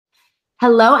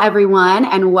Hello, everyone,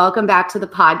 and welcome back to the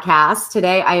podcast.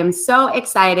 Today, I am so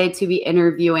excited to be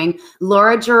interviewing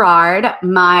Laura Girard,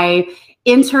 my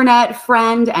internet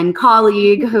friend and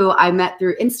colleague who I met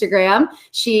through Instagram.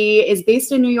 She is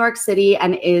based in New York City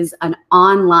and is an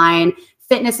online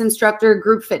fitness instructor,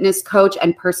 group fitness coach,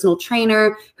 and personal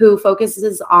trainer who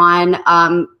focuses on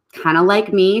kind of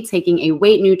like me, taking a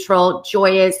weight neutral,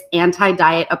 joyous,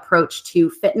 anti-diet approach to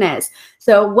fitness.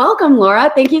 So welcome,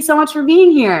 Laura. Thank you so much for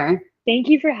being here. Thank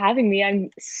you for having me. I'm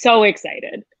so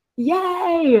excited.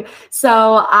 Yay.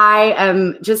 So I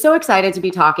am just so excited to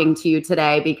be talking to you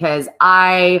today because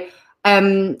I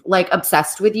am like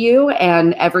obsessed with you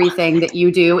and everything that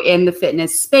you do in the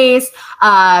fitness space.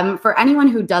 For anyone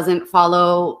who doesn't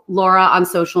follow Laura on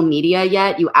social media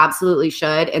yet, you absolutely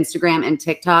should. Instagram and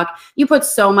TikTok. You put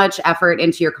so much effort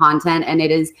into your content and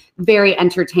it is very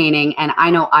entertaining. And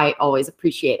I know I always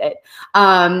appreciate it.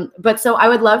 But so I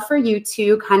would love for you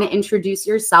to kind of introduce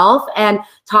yourself and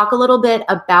talk a little bit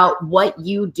about what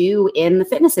you do in the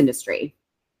fitness industry.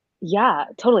 Yeah,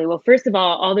 totally. Well, first of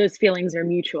all those feelings are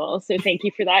mutual. So thank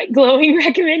you for that glowing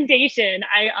recommendation.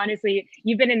 I honestly,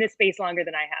 you've been in this space longer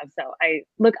than I have. So I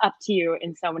look up to you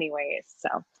in so many ways. So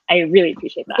I really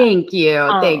appreciate that. Thank you.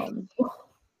 Thank you.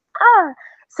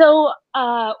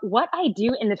 What I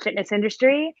do in the fitness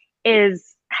industry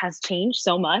has changed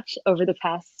so much over the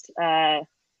past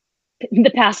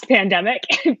pandemic,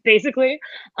 basically.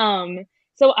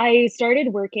 So I started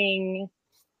working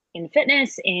in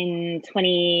fitness in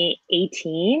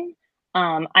 2018.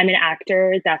 I'm an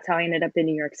actor. That's how I ended up in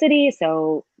New York City.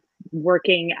 So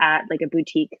working at like a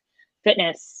boutique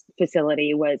fitness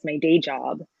facility was my day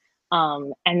job.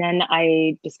 And then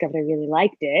I discovered I really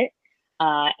liked it.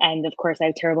 And of course, I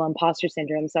have terrible imposter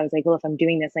syndrome. So I was like, well, if I'm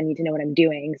doing this, I need to know what I'm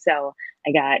doing. So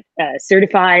I got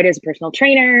certified as a personal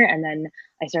trainer. And then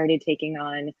I started taking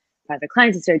on private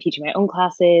clients and started teaching my own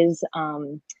classes.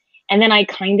 And then I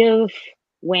kind of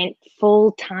went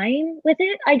full time with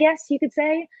it, I guess you could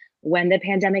say, when the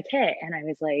pandemic hit. And I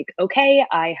was like, okay,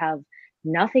 I have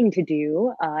nothing to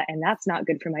do, and that's not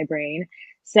good for my brain.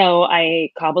 So I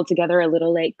cobbled together a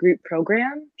little like group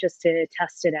program just to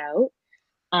test it out.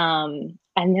 And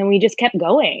then we just kept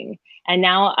going. And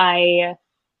now I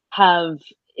have,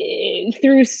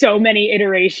 through so many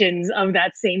iterations of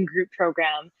that same group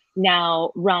program,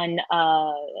 now run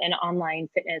an online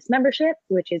fitness membership,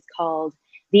 which is called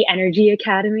the Energy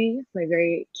Academy, my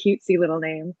very cutesy little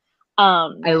name.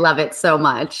 I love it so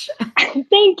much.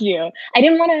 Thank you. I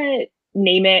didn't want to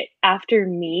name it after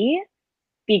me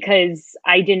because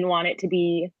I didn't want it to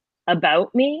be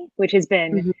about me, which has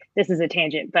been, this is a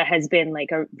tangent, but has been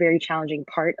like a very challenging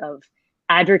part of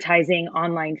advertising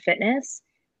online fitness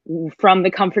from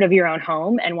the comfort of your own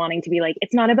home and wanting to be like,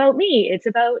 it's not about me, it's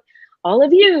about all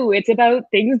of you, it's about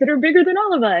things that are bigger than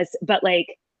all of us, but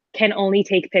like can only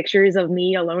take pictures of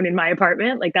me alone in my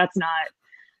apartment. Like that's not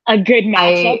a good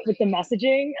matchup with the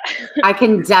messaging. I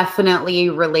can definitely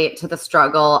relate to the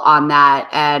struggle on that.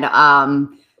 And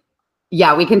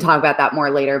yeah, we can talk about that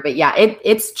more later. But yeah,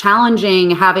 it's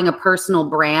challenging having a personal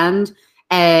brand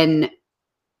and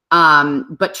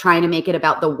but trying to make it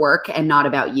about the work and not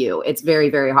about you. It's very,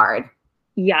 very hard.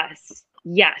 Yes.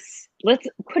 Let's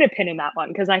put a pin in that one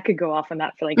because I could go off on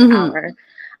that for like an hour.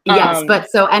 Yes, but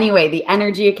so anyway, the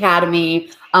Energy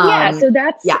Academy. So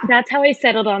that's how I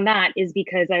settled on that, is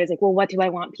because I was like, well, what do I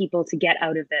want people to get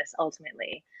out of this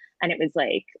ultimately? And it was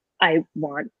like, I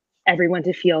want everyone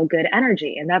to feel good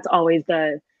energy. And that's always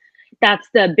that's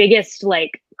the biggest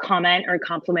like comment or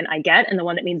compliment I get. And the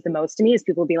one that means the most to me is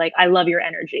people be like, I love your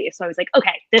energy. So I was like,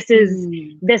 okay, this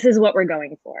is what we're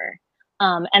going for.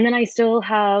 And then I still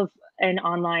have an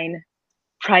online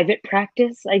private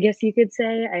practice, I guess you could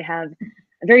say. I have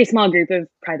a very small group of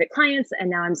private clients, and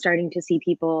now I'm starting to see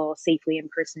people safely in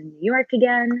person in New York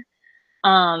again.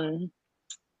 So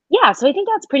I think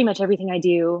that's pretty much everything I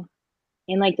do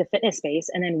in like the fitness space.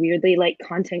 And then weirdly, like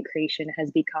content creation has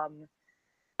become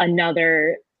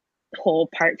another whole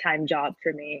part-time job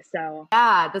for me. So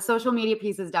yeah, the social media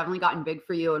piece has definitely gotten big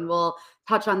for you, and we'll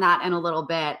touch on that in a little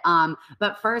bit.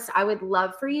 But first, I would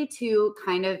love for you to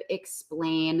kind of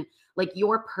explain like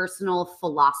your personal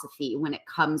philosophy when it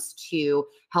comes to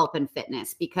health and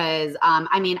fitness, because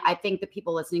I mean, I think the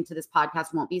people listening to this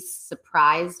podcast won't be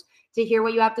surprised to hear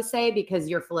what you have to say, because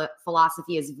your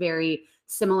philosophy is very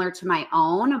similar to my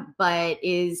own, but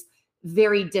is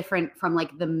very different from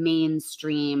like the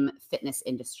mainstream fitness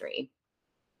industry.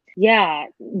 Yeah,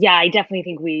 I definitely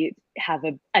think we have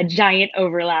a giant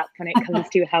overlap when it comes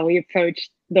to how we approach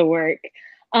the work.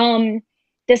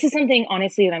 This is something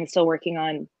honestly that I'm still working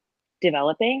on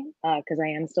developing, because I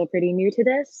am still pretty new to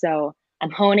this. So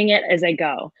I'm honing it as I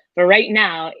go. But right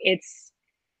now, it's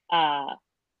uh,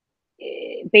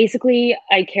 basically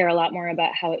I care a lot more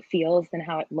about how it feels than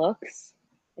how it looks.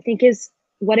 I think is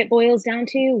what it boils down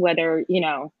to. Whether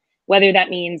that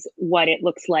means what it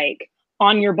looks like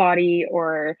on your body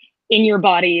or in your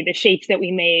body, the shapes that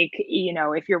we make.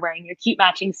 If you're wearing your cute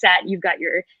matching set, you've got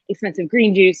your expensive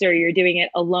green juice, or you're doing it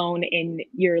alone in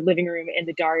your living room in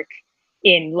the dark,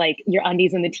 in like your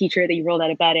undies and the t-shirt that you rolled out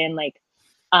of bed in, like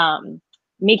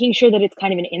making sure that it's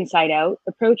kind of an inside out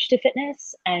approach to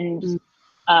fitness, and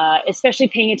especially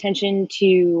paying attention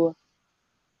to,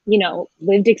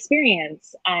 lived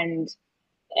experience, and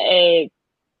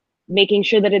making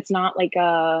sure that it's not like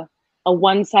a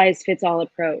one size fits all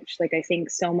approach. Like, I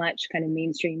think so much kind of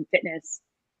mainstream fitness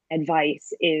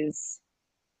advice is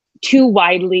too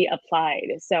widely applied.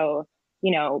 So,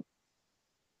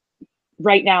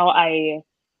 right now I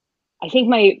think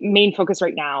my main focus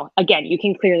right now, again, you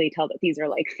can clearly tell that these are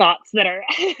like thoughts that are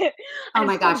oh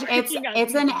my gosh,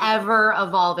 it's an ever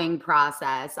evolving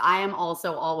process. I am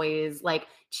also always like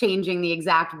changing the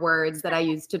exact words that I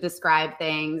use to describe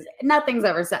things. Nothing's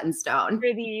ever set in stone.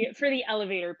 For the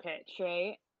elevator pitch,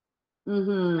 right?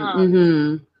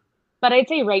 Mm-hmm. But I'd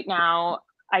say right now,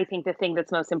 I think the thing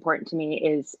that's most important to me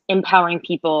is empowering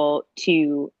people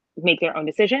to make their own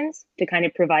decisions, to kind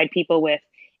of provide people with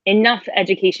enough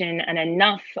education and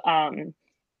enough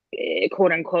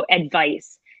quote unquote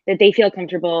advice that they feel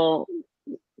comfortable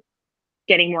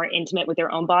getting more intimate with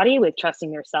their own body, with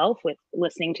trusting their self, with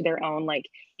listening to their own like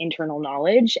internal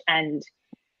knowledge, and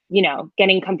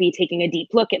getting comfy, taking a deep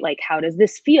look at like, how does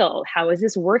this feel? How is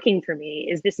this working for me?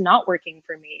 Is this not working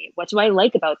for me? What do I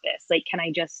like about this? Like, can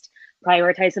I just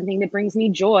prioritize something that brings me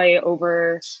joy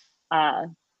over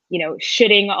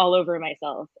shitting all over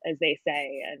myself, as they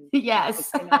say? And yes.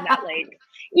 on that, like,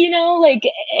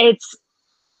 it's,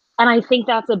 and I think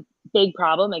that's a big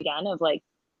problem again of like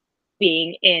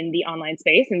being in the online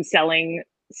space and selling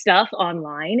stuff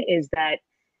online, is that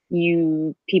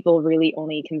people really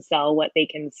only can sell what they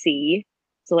can see.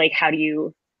 So like, how do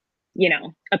you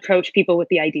approach people with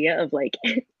the idea of like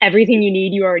everything you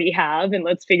need you already have, and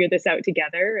let's figure this out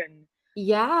together? And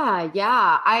yeah,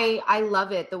 I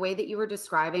love it. The way that you were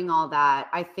describing all that,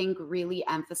 I think really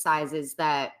emphasizes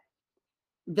that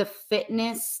the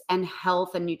fitness and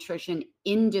health and nutrition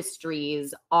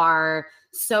industries are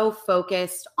so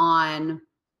focused on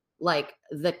like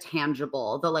the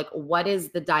tangible, the like, what is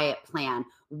the diet plan?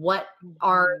 What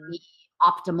are the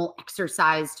optimal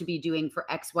exercise to be doing for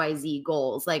XYZ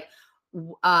goals? Like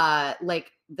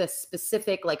the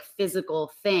specific like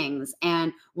physical things.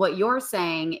 And what you're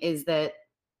saying is that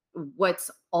what's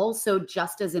also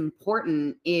just as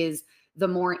important is the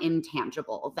more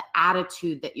intangible, the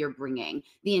attitude that you're bringing,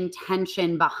 the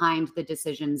intention behind the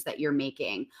decisions that you're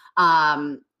making,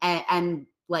 and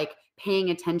like paying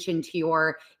attention to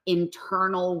your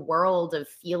internal world of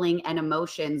feeling and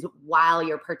emotions while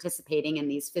you're participating in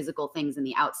these physical things in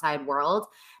the outside world.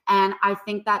 And I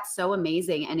think that's so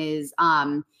amazing, and is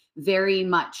very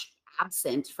much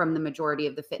absent from the majority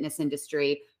of the fitness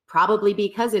industry, probably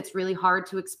because it's really hard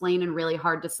to explain and really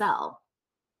hard to sell.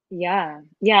 Yeah.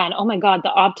 And oh my God, the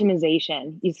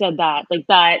optimization. You said that. Like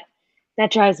that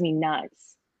drives me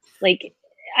nuts. Like,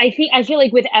 I feel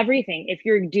like with everything, if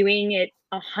you're doing it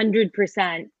 100%,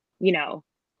 quote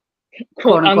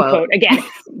Quote unquote. unquote, again,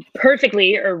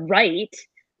 perfectly or right,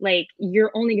 like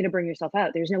you're only going to burn yourself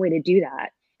out. There's no way to do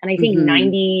that. And I think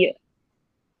 90,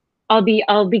 I'll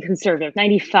be conservative,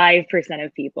 95%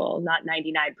 of people, not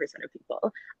 99% of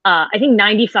people. I think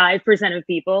 95% of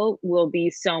people will be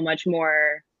so much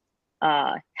more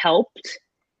helped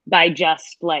by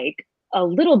just like a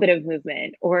little bit of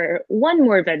movement, or one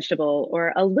more vegetable,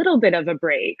 or a little bit of a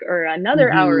break, or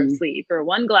another hour of sleep, or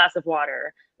one glass of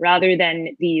water, rather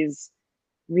than these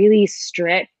really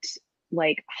strict,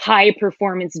 like high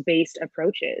performance based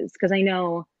approaches. Because I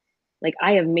know, like,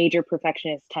 I have major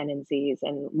perfectionist tendencies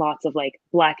and lots of like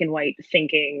black and white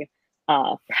thinking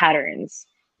patterns,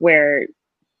 where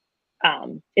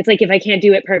it's like, if I can't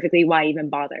do it perfectly, why even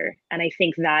bother? And I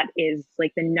think that is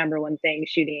like the number one thing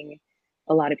shooting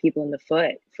a lot of people in the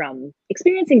foot from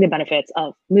experiencing the benefits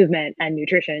of movement and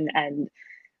nutrition and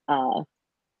uh,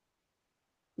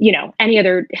 any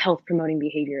other health promoting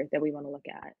behavior that we want to look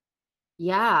at.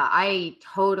 Yeah, I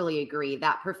totally agree.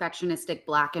 That perfectionistic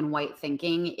black and white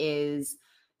thinking is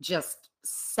just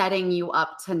setting you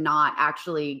up to not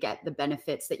actually get the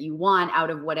benefits that you want out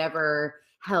of whatever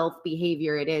health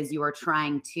behavior it is you are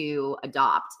trying to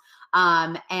adopt.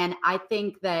 And I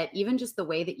think that even just the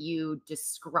way that you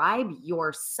describe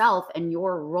yourself and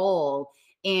your role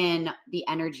in the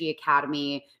Energy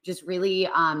Academy just really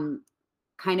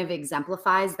kind of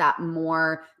exemplifies that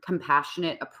more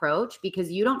compassionate approach,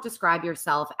 because you don't describe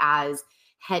yourself as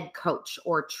head coach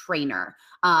or trainer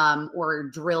or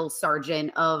drill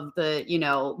sergeant of the,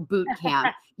 boot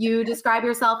camp. You describe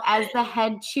yourself as the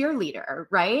head cheerleader,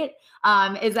 right?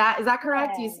 Is that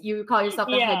correct? You call yourself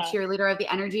the head cheerleader of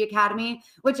the Energy Academy,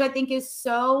 which I think is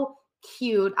so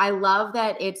cute. I love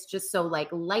that it's just so like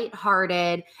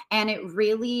lighthearted, and it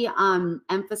really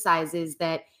emphasizes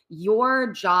that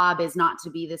your job is not to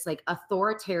be this like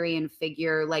authoritarian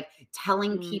figure, like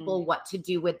telling people what to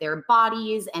do with their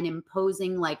bodies and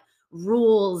imposing like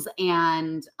rules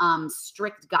and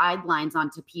strict guidelines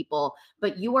onto people,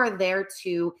 but you are there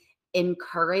to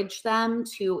encourage them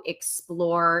to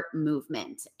explore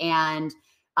movement and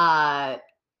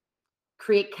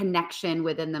create connection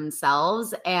within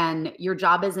themselves. And your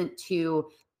job isn't to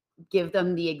give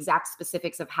them the exact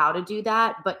specifics of how to do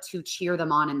that, but to cheer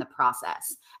them on in the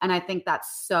process. And I think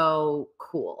that's so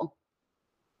cool.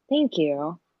 Thank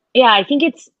you. Yeah, I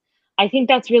think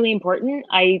that's really important.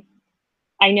 I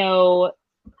know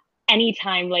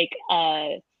anytime like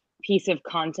a piece of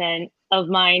content of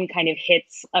mine kind of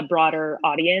hits a broader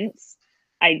audience,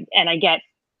 I get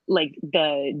like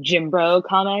the gym bro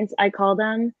comments, I call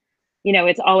them.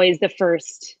 It's always the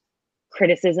first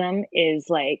criticism is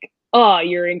like, oh,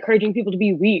 you're encouraging people to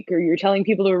be weak, or you're telling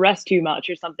people to rest too much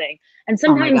or something. And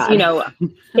sometimes,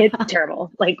 it's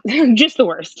terrible, like just the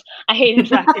worst. I hate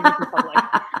interacting with the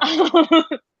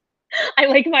public. I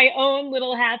like my own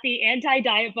little happy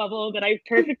anti-diet bubble that I've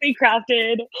perfectly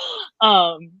crafted.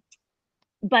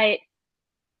 But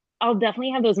I'll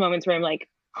definitely have those moments where I'm like,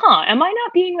 am I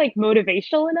not being like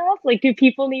motivational enough? Like, do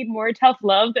people need more tough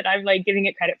love that I'm like giving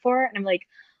it credit for? And I'm like,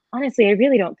 honestly, I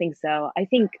really don't think so. I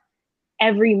think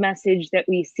every message that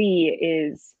we see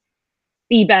is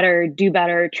be better, do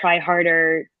better, try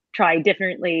harder, try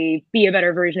differently, be a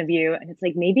better version of you. And it's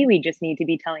like, maybe we just need to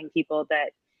be telling people that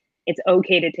it's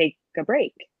okay to take a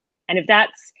break. And if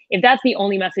that's the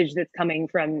only message that's coming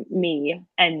from me,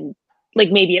 and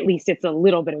like maybe at least it's a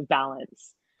little bit of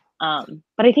balance.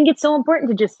 But I think it's so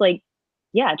important to just like,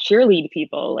 cheerlead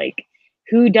people. Like,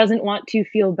 who doesn't want to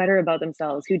feel better about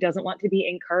themselves? Who doesn't want to be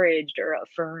encouraged or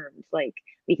affirmed? Like,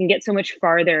 we can get so much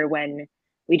farther when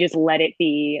we just let it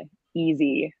be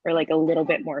easy or like a little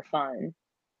bit more fun.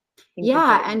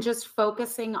 Yeah, and just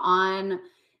focusing on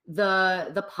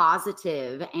the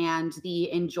positive and the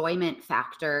enjoyment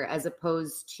factor, as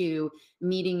opposed to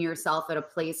meeting yourself at a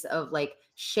place of like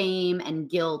shame and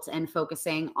guilt and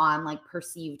focusing on like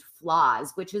perceived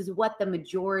flaws, which is what the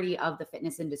majority of the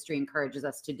fitness industry encourages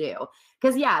us to do.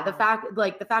 Because the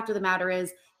fact of the matter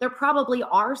is, there probably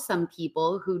are some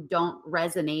people who don't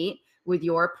resonate with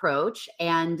your approach,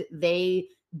 and they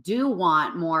do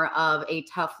want more of a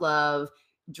tough love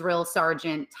drill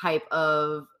sergeant type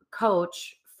of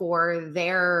coach for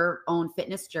their own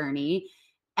fitness journey.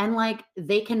 And like,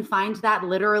 they can find that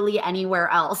literally anywhere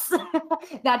else.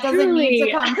 That doesn't need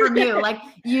to come from you. Like,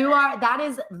 that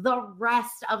is the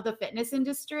rest of the fitness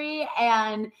industry.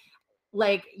 And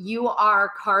like, you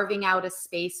are carving out a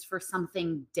space for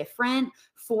something different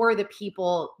for the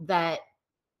people that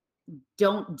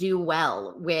don't do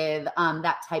well with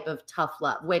that type of tough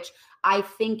love, which I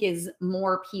think is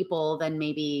more people than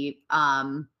maybe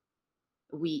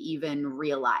we even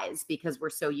realize, because we're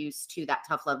so used to that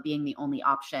tough love being the only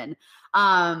option.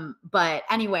 But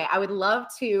anyway, I would love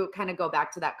to kind of go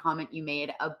back to that comment you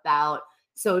made about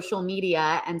social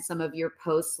media and some of your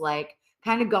posts, like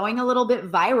kind of going a little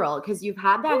bit viral, because you've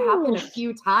had that happen a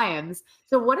few times.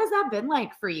 So what has that been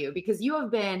like for you? Because you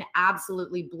have been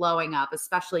absolutely blowing up,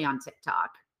 especially on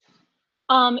TikTok.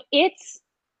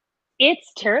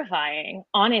 It's terrifying,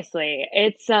 honestly.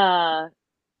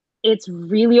 It's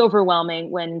really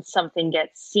overwhelming when something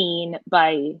gets seen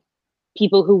by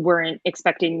people who weren't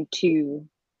expecting to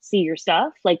see your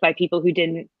stuff, like by people who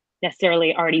didn't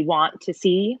necessarily already want to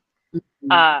see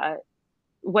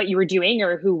what you were doing,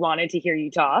 or who wanted to hear you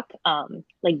talk.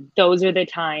 Like, those are the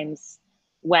times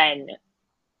when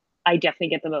I definitely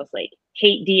get the most like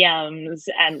hate DMs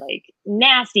and like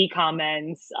nasty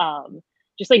comments,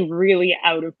 just like really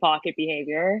out of pocket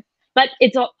behavior. But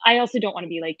I also don't want to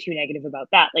be like too negative about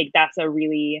that. Like, that's a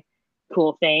really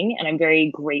cool thing. And I'm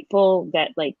very grateful that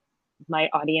like my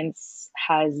audience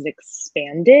has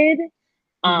expanded.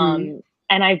 And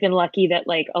I've been lucky that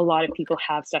like a lot of people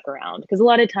have stuck around, because a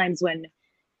lot of times when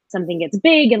something gets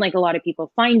big and like a lot of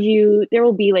people find you, there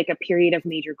will be like a period of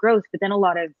major growth, but then a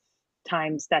lot of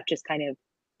times that just kind of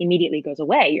immediately goes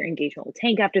away. Your engagement will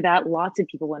tank after that. Lots of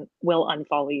people will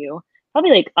unfollow you.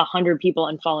 Probably like 100 people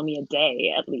unfollow me a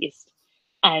day at least.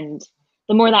 And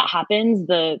the more that happens,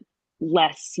 the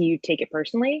less you take it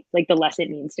personally, like the less it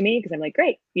means to me. Because I'm like,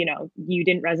 great, you know, you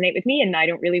didn't resonate with me, and I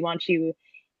don't really want you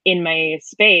in my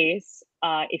space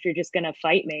if you're just gonna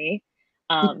fight me.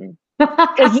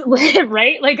 Because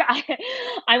right, like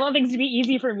I want things to be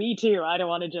easy for me too. I don't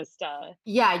want to just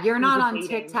Yeah, you're be not on debating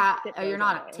TikTok. shit You're goes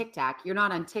not away. TikTok. You're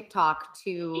not on TikTok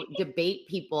to debate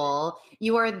people.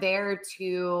 You are there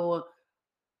to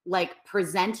like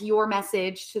present your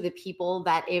message to the people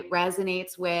that it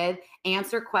resonates with,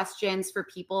 answer questions for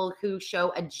people who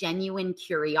show a genuine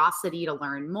curiosity to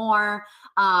learn more.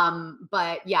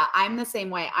 But yeah, I'm the same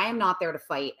way. I am not there to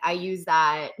fight. I use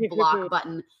that block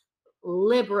button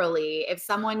liberally. If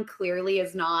someone clearly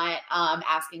is not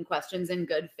asking questions in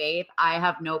good faith, I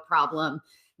have no problem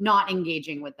not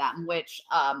engaging with them, which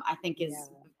I think is Yeah.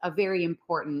 a very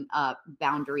important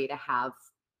boundary to have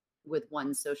with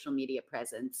one's social media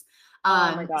presence.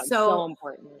 Oh my God, so So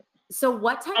important.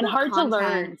 what type And of hard to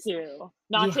learn content? too.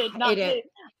 Not Yeah, to it not is.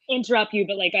 to interrupt you,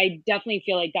 but like I definitely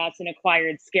feel like that's an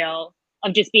acquired skill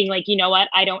of just being like, you know what,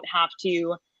 I don't have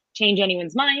to change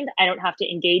anyone's mind. I don't have to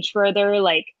engage further.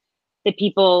 Like the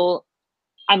people,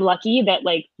 I'm lucky that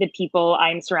like the people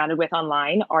I'm surrounded with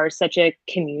online are such a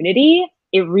community.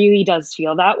 It really does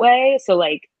feel that way. So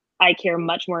like I care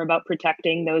much more about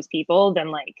protecting those people than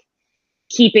like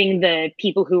keeping the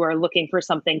people who are looking for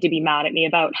something to be mad at me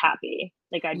about happy.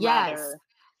 Like I'd Yes, rather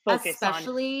focus on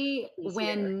especially peace here.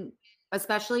 when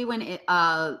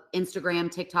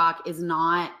Instagram, TikTok is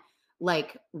not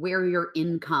like where your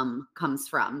income comes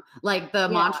from. Like the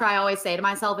Yeah. mantra I always say to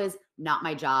myself is not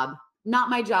my job. Not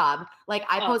my job. Like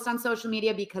I Oh. post on social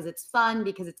media because it's fun,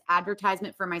 because it's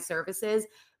advertisement for my services,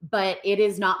 but it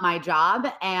is not my job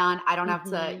and I don't have to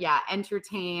Mm-hmm.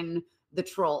 entertain the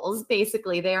trolls.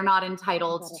 Basically, they are not Oh my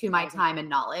entitled God, to that's my so time and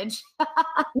knowledge.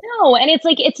 no, and it's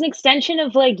like it's an extension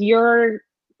of like your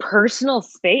personal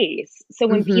space. So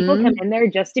when people come Mhm. in there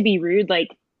just to be rude, like,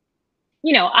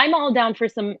 you know, I'm all down for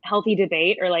some healthy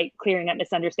debate or like clearing up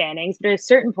misunderstandings, but at a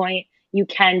certain point, you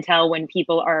can tell when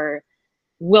people are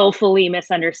willfully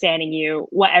misunderstanding you,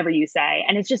 whatever you say,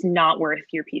 and it's just not worth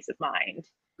your peace of mind.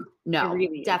 It No, really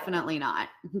isn't. definitely not.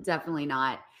 Definitely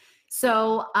not. Yeah.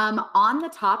 So, on the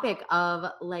topic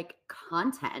of like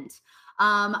content,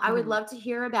 I would Mhm. love to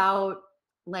hear about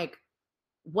like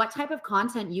what type of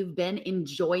content you've been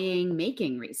enjoying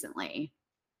making recently.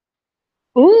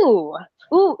 Ooh.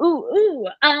 Ooh, ooh, ooh.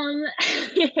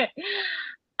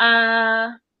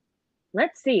 uh,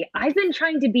 let's see. I've been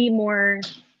trying to be more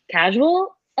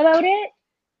casual about it.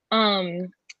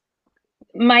 Um,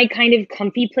 my kind of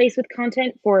comfy place with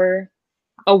content for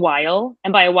a while,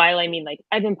 and by a while I mean like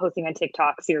I've been posting on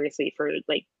TikTok seriously for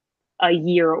like a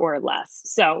year or less.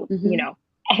 So, you Mhm. know,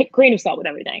 a grain of salt with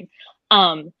everything.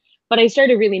 Um, but I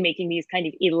started really making these kind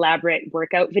of elaborate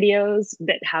workout videos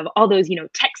that have all those, you know,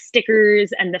 text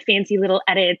stickers and the fancy little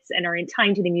edits and are in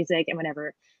time to the music and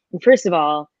whatever. And first of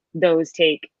all, those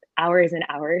take hours and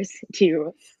hours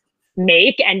to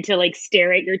make and to like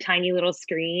stare at your tiny little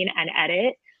screen and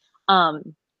edit.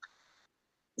 Um,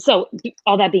 so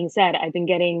all that being said, I've been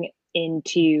getting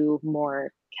into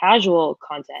more casual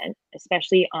content,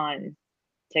 especially on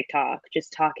TikTok,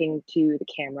 just talking to the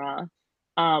camera,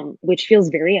 which feels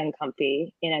very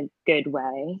uncomfy in a good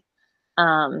way.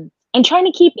 And trying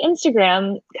to keep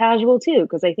Instagram casual too,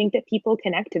 because I think that people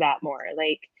connect to that more.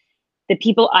 Like the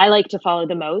people I like to follow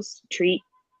the most treat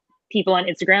people on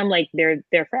Instagram like they're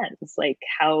their friends, like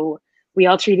how we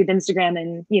all treated Instagram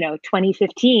in, you know,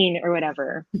 2015 or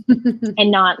whatever. And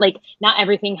not like not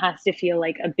everything has to feel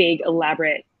like a big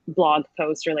elaborate blog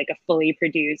post or like a fully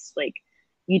produced like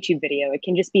YouTube video. It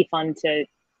can just be fun to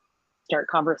start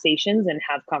conversations and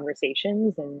have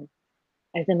conversations. And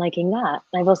I've been liking that.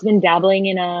 I've also been dabbling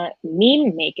in a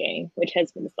meme making, which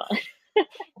has been fun.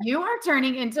 You are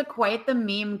turning into quite the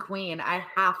meme queen, I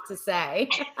have to say.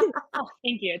 Oh,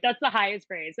 thank you. That's the highest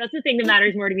praise. That's the thing that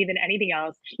matters more to me than anything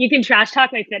else. You can trash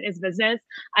talk my fitness business.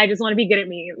 I just want to be good at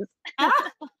memes.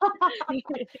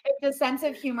 If the sense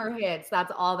of humor hits,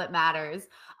 that's all that matters.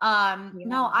 No,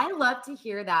 Yeah. I love to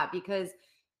hear that because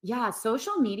yeah,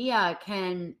 social media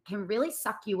can really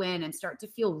suck you in and start to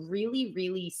feel really,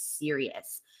 really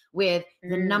serious with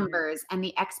the Mm. numbers and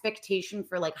the expectation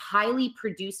for like highly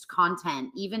produced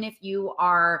content, even if you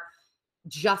are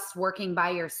just working by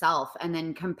yourself and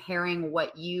then comparing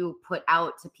what you put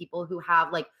out to people who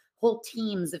have like whole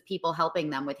teams of people helping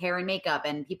them with hair and makeup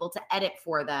and people to edit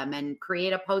for them and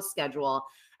create a post schedule.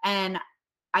 And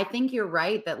I think you're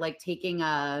right that like taking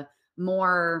a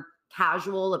more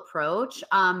casual approach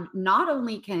not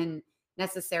only can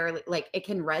necessarily like it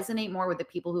can resonate more with the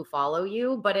people who follow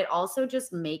you, but it also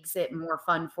just makes it more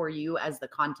fun for you as the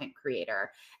content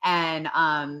creator and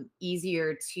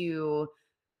easier to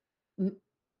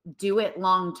do it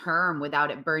long term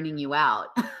without it burning you out.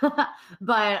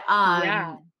 But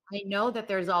Yeah. I know that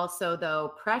there's also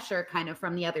though pressure kind of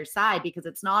from the other side because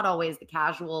it's not always the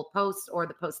casual posts or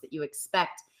the posts that you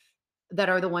expect that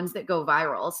are the ones that go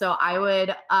viral. So I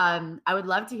would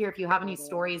love to hear if you have any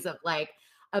stories of like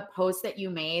a post that you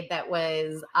made that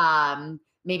was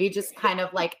maybe just kind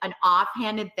of like an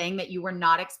offhanded thing that you were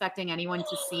not expecting anyone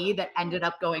to see that ended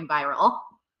up going viral.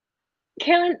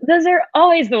 Carolyn, those are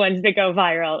always the ones that go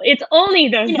viral. It's only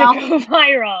those You that know, go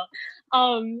viral.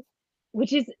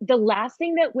 Which is the last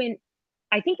thing that went,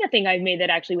 I think the thing I've made that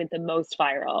actually went the most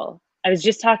viral. I was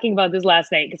just talking about this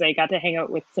last night because I got to hang out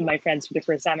with some of my friends for the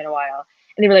first time in a while.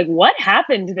 And they were like, what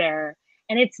happened there?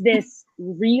 And it's this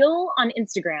reel on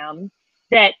Instagram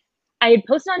that I had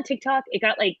posted on TikTok. It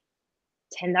got like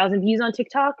 10,000 views on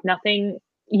TikTok, nothing,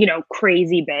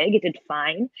 crazy big. It did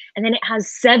fine. And then it has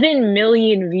 7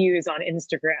 million views on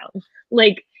Instagram.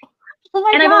 Like, oh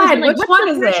my and I've always God, been like, which what's one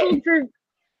the is threshold it? for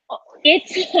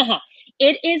it's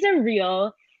it is a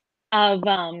reel of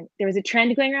there was a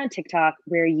trend going around TikTok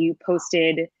where you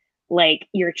posted like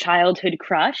your childhood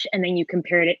crush and then you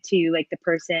compared it to like the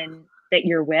person that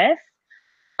you're with.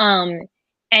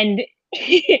 And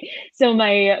so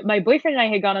my boyfriend and I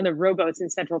had gone on the rowboats in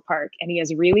Central Park, and he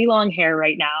has really long hair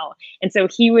right now. And so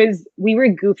we were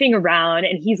goofing around,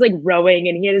 and he's like rowing,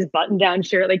 and he had his button down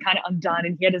shirt like kind of undone,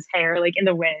 and he had his hair like in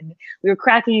the wind. We were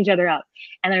cracking each other up,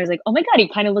 and I was like, oh my God, he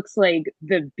kind of looks like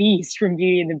the Beast from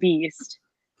Beauty and the Beast,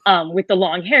 with the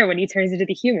long hair when he turns into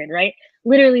the human, right?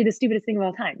 Literally the stupidest thing of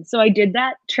all time. So I did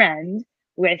that trend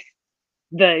with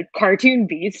the cartoon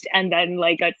beast and then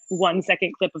like a 1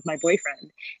 second clip of my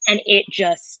boyfriend, and it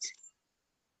just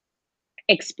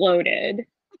exploded,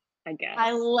 I guess.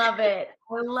 I love it.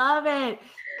 I love it.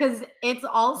 Because it's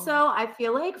also, I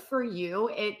feel like for you,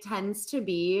 it tends to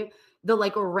be the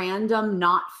like random,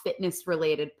 not fitness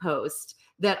related post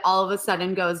that all of a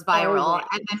sudden goes viral Always.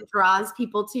 and then draws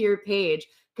people to your page.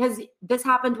 Because this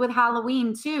happened with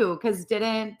Halloween too. Because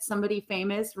didn't somebody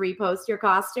famous repost your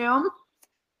costume?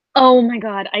 Oh my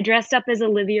God. I dressed up as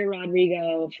Olivia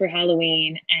Rodrigo for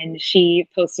Halloween and she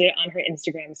posted it on her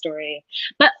Instagram story.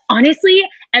 But honestly,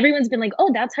 everyone's been like,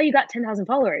 oh, that's how you got 10,000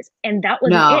 followers. And that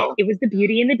wasn't it. No. It was the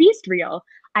Beauty and the Beast reel.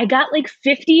 I got like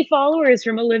 50 followers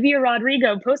from Olivia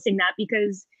Rodrigo posting that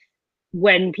because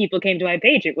when people came to my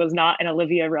page, it was not an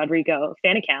Olivia Rodrigo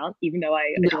fan account, even though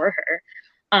I No. adore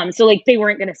her. So like they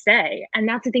weren't going to stay. And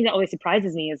that's the thing that always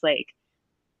surprises me is like,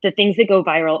 the things that go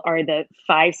viral are the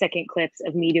 5 second clips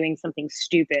of me doing something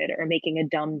stupid or making a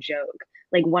dumb joke.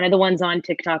 Like one of the ones on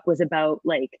TikTok was about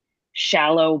like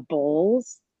shallow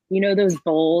bowls. You know, those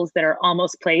bowls that are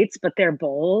almost plates, but they're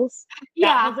bowls. That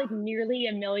Yeah. has like nearly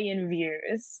 1 million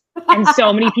views. And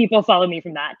so many people follow me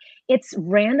from that. It's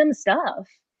random stuff.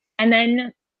 And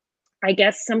then I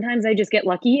guess sometimes I just get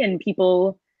lucky and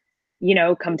people,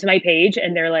 come to my page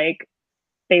and they're like,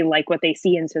 they like what they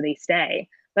see and so they stay.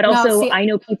 But No, also, see, I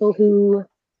know people who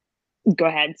go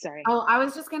ahead. Sorry. oh, I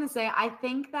was just going to say, I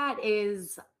think that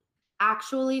is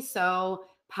actually so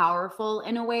powerful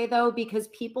in a way, though, because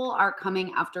people are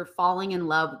coming after falling in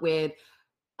love with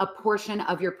a portion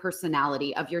of your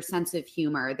personality, of your sense of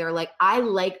humor. They're like, I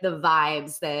like the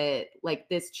vibes that like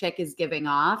this chick is giving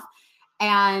off.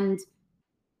 And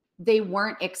they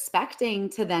weren't expecting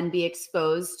to then be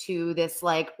exposed to this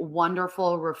like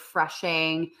wonderful,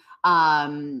 refreshing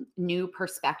new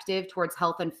perspective towards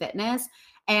health and fitness.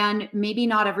 And maybe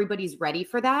not everybody's ready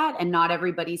for that and not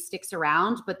everybody sticks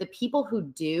around, but the people who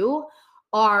do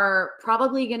are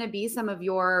probably going to be some of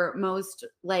your most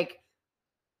like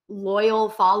loyal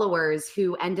followers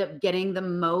who end up getting the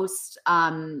most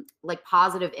like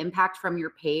positive impact from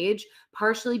your page,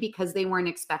 partially because they weren't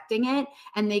expecting it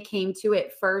and they came to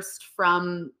it first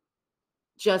from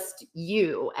just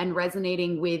you and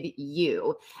resonating with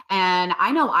you. And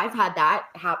I know I've had that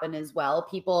happen as well.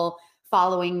 People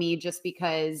following me just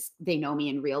because they know me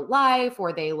in real life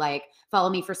or they like follow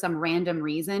me for some random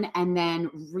reason and then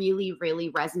really, really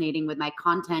resonating with my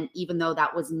content, even though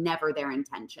that was never their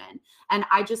intention. And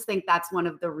I just think that's one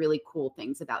of the really cool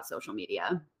things about social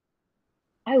media.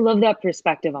 I love that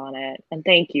perspective on it. And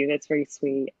thank you. That's very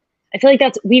sweet. I feel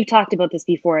like we've talked about this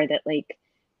before that like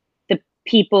the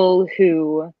people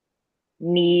who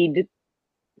need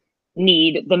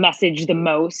the message the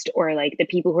most or like the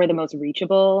people who are the most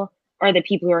reachable are the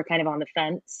people who are kind of on the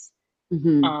fence.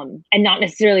 Mm-hmm. And not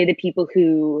necessarily the people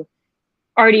who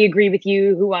already agree with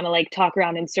you, who want to like talk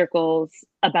around in circles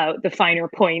about the finer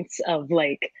points of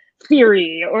like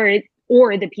theory,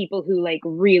 or the people who like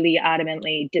really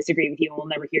adamantly disagree with you and will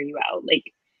never hear you out.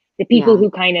 Like the people who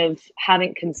kind of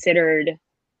haven't considered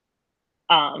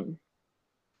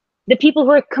the people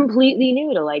who are completely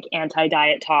new to like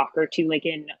anti-diet talk or to like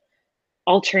an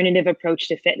alternative approach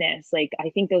to fitness. Like I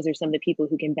think those are some of the people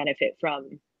who can benefit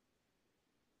from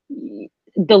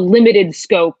the limited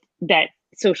scope that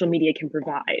social media can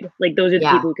provide. Like those are the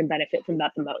people who can benefit from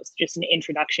that the most, just an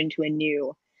introduction to a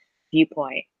new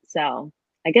viewpoint. So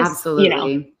I guess,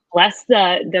 absolutely. Bless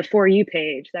the For You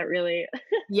page. That really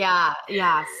Yeah,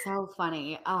 so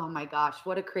funny. Oh my gosh,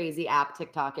 what a crazy app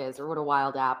TikTok is, or what a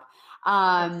wild app.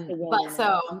 But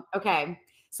so, okay.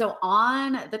 So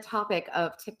on the topic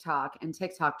of TikTok and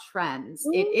TikTok trends,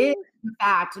 it is in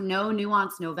fact No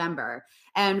Nuance November.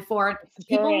 And for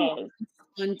people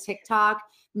on TikTok,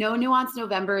 No Nuance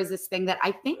November is this thing that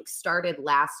I think started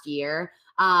last year.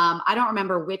 I don't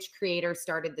remember which creator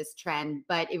started this trend,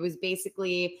 but it was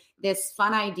basically this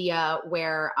fun idea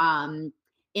where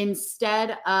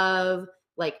instead of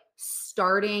like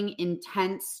starting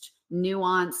intense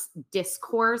nuanced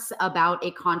discourse about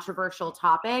a controversial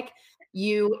topic,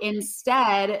 you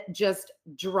instead just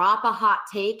drop a hot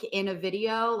take in a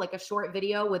video, like a short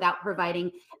video, without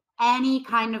providing any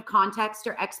kind of context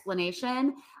or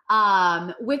explanation,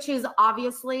 which is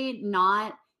obviously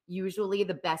not usually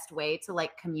the best way to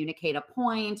like communicate a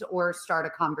point or start a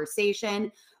conversation,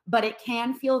 but it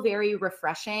can feel very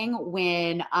refreshing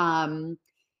when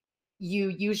you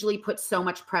usually put so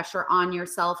much pressure on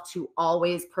yourself to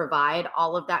always provide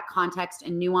all of that context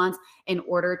and nuance in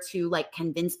order to like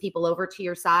convince people over to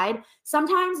your side.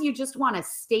 Sometimes you just want to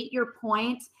state your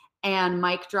point and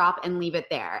mic drop and leave it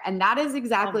there. And that is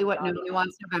exactly what No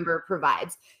Nuance November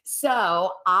provides.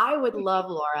 So I would love,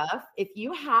 Laura, if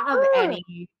you have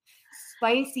any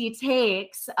spicy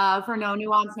takes for No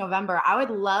Nuance November, I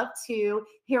would love to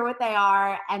hear what they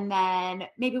are. And then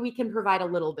maybe we can provide a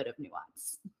little bit of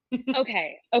nuance.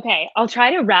 Okay. I'll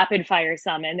try to rapid fire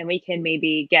some and then we can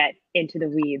maybe get into the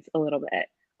weeds a little bit.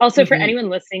 Also, for anyone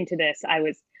listening to this, I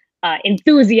was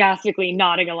enthusiastically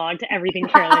nodding along to everything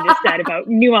Carolyn just said about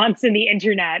nuance in the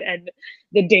internet and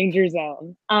the danger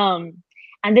zone.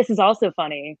 And this is also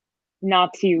funny,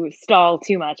 not to stall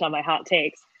too much on my hot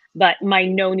takes, but my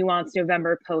No Nuance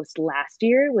November post last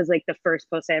year was like the first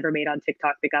post I ever made on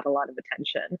TikTok that got a lot of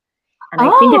attention. And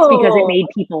I think it's because it made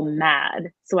people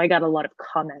mad. So I got a lot of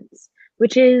comments,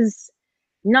 which is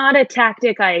not a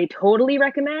tactic I totally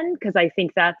recommend because I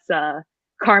think that's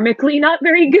karmically not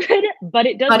very good, but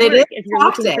it does work if you're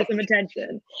looking for some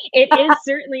attention. It is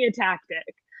certainly a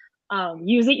tactic.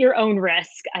 Use at your own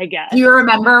risk, I guess. Do you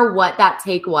remember what that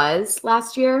take was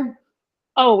last year?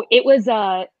 Oh, it was,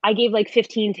 I gave like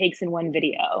 15 takes in one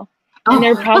video. And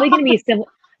they're probably going to be similar.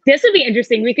 This would be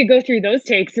interesting. We could go through those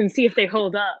takes and see if they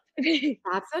hold up.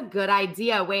 That's a good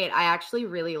idea. Wait, I actually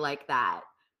really like that.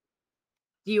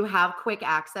 Do you have quick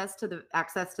access to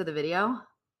the video?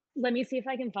 Let me see if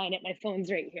I can find it. My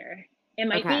phone's right here. It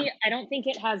might be, I don't think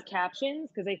it has captions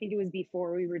because I think it was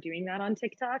before we were doing that on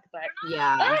TikTok, but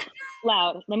yeah.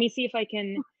 Loud. Let me see if I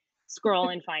can scroll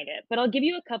and find it, but I'll give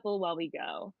you a couple while we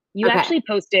go. You actually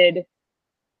posted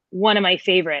one of my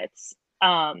favorites.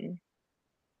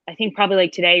 I think probably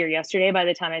like today or yesterday by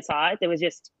the time I saw it, that was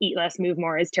just eat less, move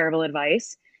more is terrible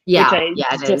advice. Yeah.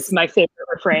 It's just my favorite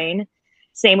refrain.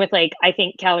 Same with like, I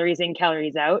think calories in,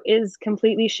 calories out is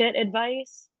completely shit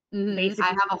advice. I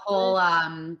have a whole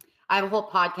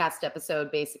podcast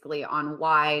episode basically on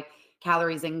why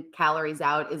calories in, calories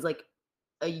out is like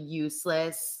a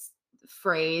useless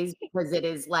phrase because it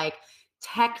is like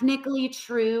technically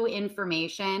true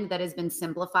information that has been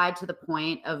simplified to the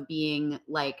point of being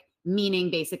like meaning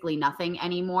basically nothing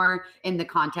anymore in the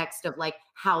context of like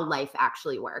how life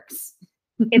actually works.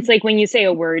 It's like when you say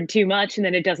a word too much and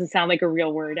then it doesn't sound like a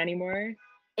real word anymore.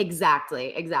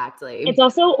 Exactly. It's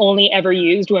also only ever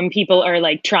used when people are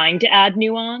like trying to add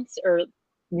nuance or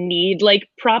need like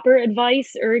proper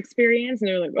advice or experience. And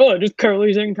they're like, oh, just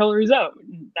calories in, calories out.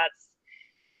 That's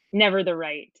never the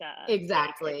right.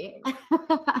 Exactly.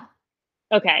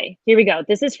 Okay, here we go.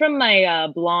 This is from my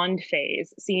blonde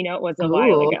phase. So, you know, it was a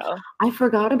while ago. I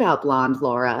forgot about blonde,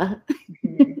 Laura.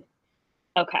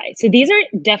 Okay, so these are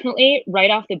definitely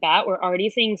right off the bat. We're already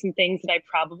seeing some things that I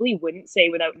probably wouldn't say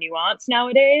without nuance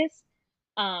nowadays.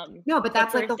 No, but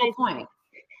that's like the whole point.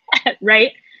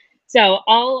 Right? So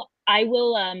I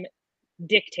will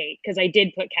dictate because I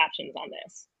did put captions on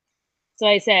this. So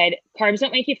I said, carbs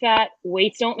don't make you fat,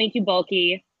 weights don't make you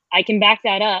bulky. I can back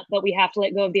that up, but we have to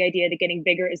let go of the idea that getting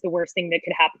bigger is the worst thing that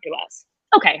could happen to us.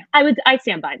 Okay, I'd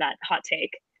stand by that hot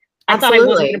take. I thought I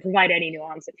wasn't going to provide any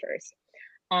nuance at first.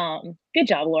 Good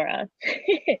job, Laura.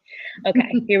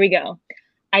 Okay, here we go.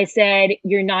 I said,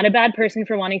 you're not a bad person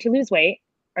for wanting to lose weight.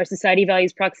 Our society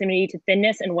values proximity to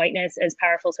thinness and whiteness as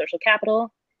powerful social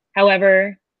capital.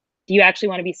 However, do you actually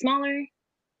want to be smaller?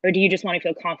 Or do you just want to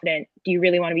feel confident? Do you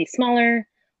really want to be smaller?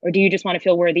 Or do you just want to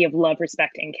feel worthy of love,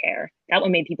 respect, and care? That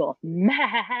one made people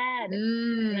mad.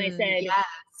 And I said, yes.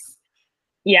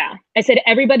 yeah, I said,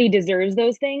 everybody deserves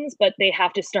those things, but they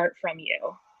have to start from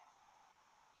you.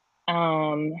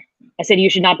 I said, you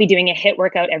should not be doing a HIIT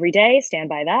workout every day. Stand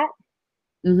by that.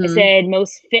 I said,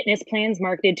 most fitness plans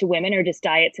marketed to women are just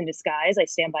diets in disguise. I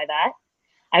stand by that.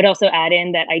 I'd also add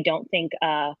in that I don't think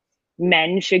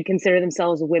men should consider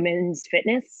themselves women's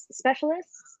fitness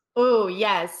specialists. Oh,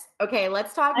 yes. Okay,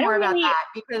 let's talk I more don't about really. that,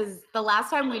 because the last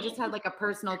time we just had like a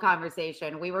personal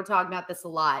conversation. We were talking about this a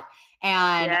lot.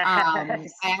 And I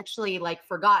Yes. actually like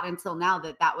forgot until now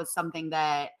that that was something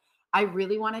that I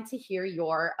really wanted to hear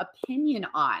your opinion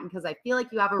on, because I feel like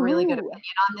you have a really good Ooh.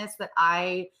 opinion on this that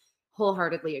I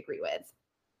wholeheartedly agree with.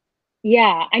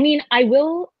 Yeah, I mean, I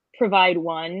will provide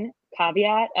one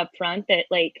caveat up front that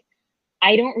like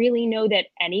I don't really know that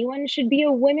anyone should be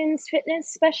a women's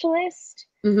fitness specialist.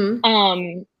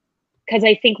 Mm-hmm. Because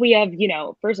I think we have,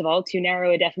 first of all, too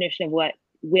narrow a definition of what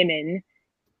woman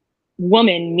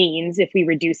means if we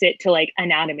reduce it to like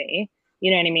anatomy.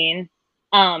 You know what I mean?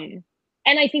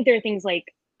 And I think there are things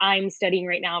like I'm studying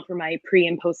right now for my pre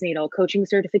and postnatal coaching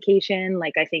certification.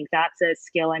 Like, I think that's a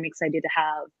skill I'm excited to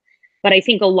have. But I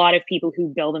think a lot of people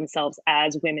who bill themselves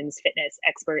as women's fitness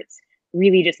experts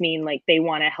really just mean like they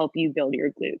want to help you build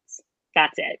your glutes.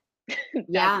 That's it. That's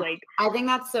Yeah, like, I think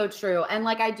that's so true. And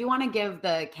like, I do want to give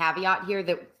the caveat here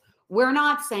that we're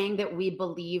not saying that we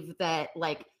believe that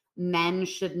like men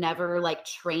should never like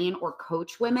train or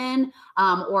coach women,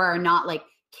 or are not like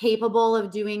capable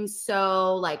of doing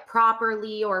so like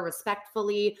properly or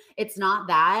respectfully. It's not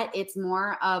that. It's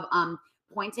more of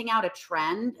pointing out a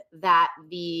trend that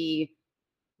the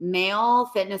male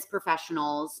fitness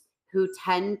professionals who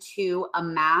tend to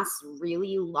amass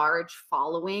really large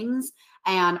followings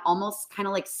and almost kind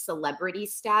of like celebrity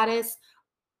status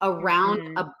around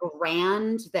mhm, a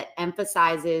brand that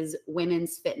emphasizes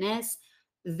women's fitness,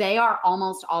 they are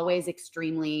almost always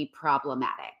extremely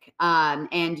problematic.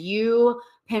 And you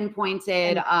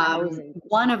pinpointed 1000%.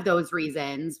 one of those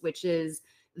reasons, which is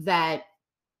that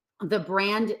the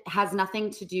brand has nothing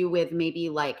to do with maybe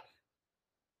like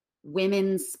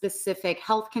women's specific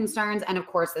health concerns. And of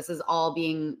course, this is all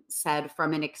being said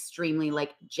from an extremely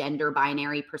like gender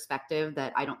binary perspective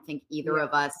that I don't think either Yeah. of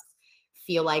us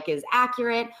feel like is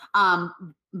accurate.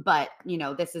 But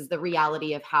this is the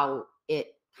reality of how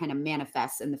it kind of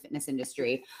manifests in the fitness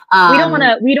industry. We don't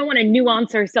want to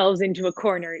nuance ourselves into a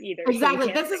corner either, so we Exactly.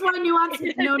 can't This say is why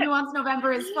it. No Nuance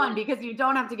November is fun, because you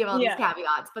don't have to give all these Yeah.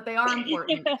 caveats, but they are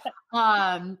important.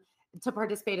 To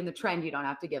participate in the trend, you don't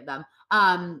have to give them.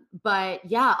 But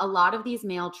yeah, a lot of these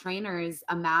male trainers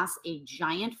amass a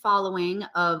giant following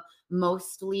of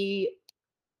mostly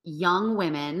young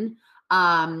women,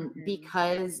 Mhm.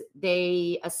 because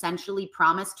they essentially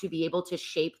promise to be able to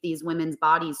shape these women's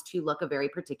bodies to look a very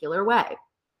particular way.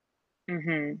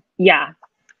 Yeah.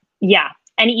 Yeah.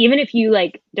 And even if you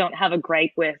like don't have a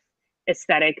gripe with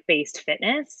aesthetic based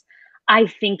fitness, I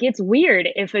think it's weird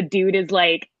if a dude is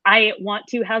like, I want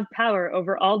to have power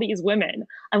over all these women.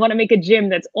 I want to make a gym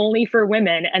that's only for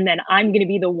women. And then I'm going to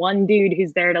be the one dude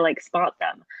who's there to like spot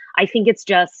them. I think it's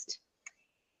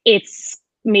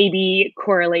maybe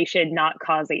correlation, not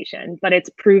causation, but it's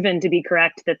proven to be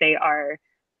correct that they are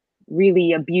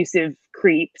really abusive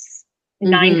creeps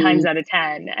 9 times Mhm. out of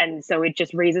 10. And so it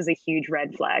just raises a huge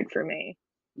red flag for me.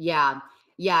 Yeah.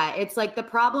 Yeah. It's like the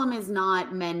problem is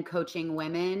not men coaching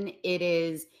women, it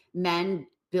is men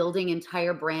building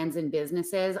entire brands and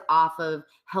businesses off of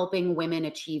helping women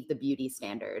achieve the beauty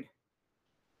standard.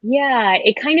 Yeah,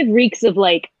 it kind of reeks of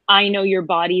like, I know your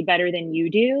body better than you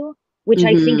do, which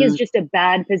I think is Hmm. just a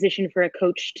bad position for a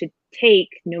coach to take,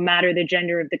 no matter the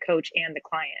gender of the coach and the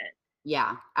client.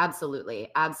 Yeah, absolutely.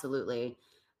 Absolutely.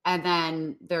 And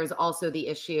then there's also the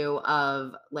issue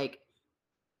of like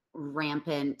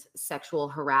rampant sexual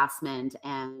harassment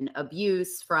and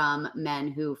abuse from men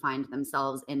who find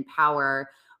themselves in power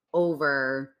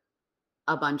over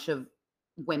a bunch of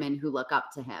women who look up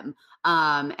to him.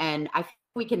 And I think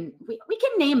we can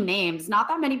name names. Not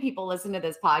that many people listen to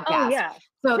this Oh, podcast. yeah.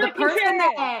 So the Brett person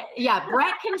Contreras. that, yeah,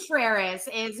 Brett Contreras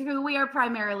is who we are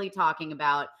primarily talking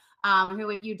about. Who,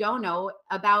 if you don't know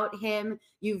about him,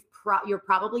 you're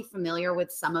probably familiar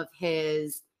with some of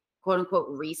his quote unquote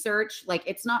research. Like,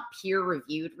 it's not peer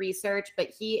reviewed research, but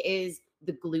he is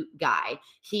the glute guy.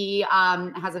 He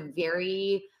has a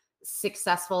very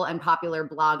successful and popular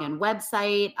blog and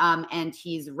website. And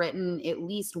he's written at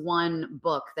least one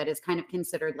book that is kind of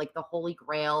considered like the holy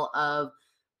grail of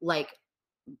like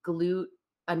glute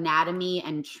anatomy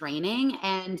and training.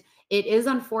 And it is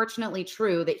unfortunately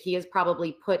true that he has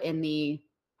probably put in the,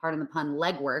 pardon the pun,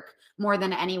 legwork more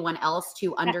than anyone else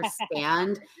to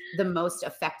understand the most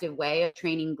effective way of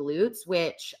training glutes,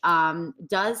 which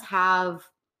does have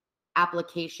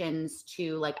applications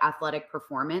to like athletic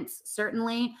performance,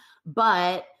 certainly.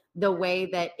 But the way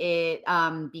that it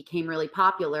became really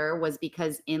popular was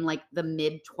because in like the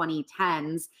mid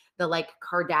 2010s, the like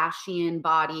Kardashian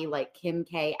body, like Kim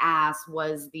K ass,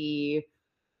 was the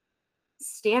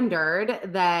standard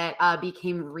that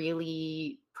became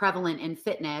really prevalent in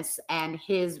fitness, and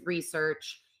his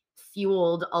research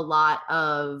fueled a lot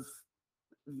of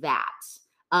that.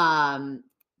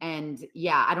 And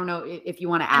yeah, I don't know if you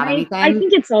want to add anything. I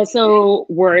think it's also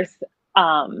worth,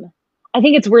 I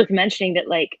think it's worth mentioning that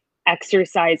like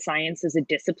exercise science as a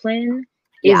discipline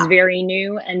is very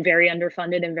new and very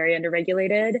underfunded and very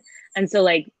underregulated. And so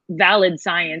like valid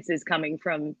science is coming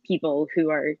from people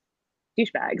who are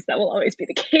douchebags. That will always be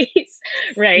the case,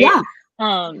 right? Yeah.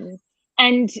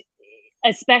 And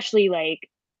especially like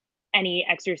any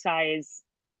exercise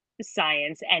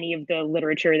science, any of the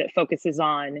literature that focuses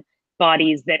on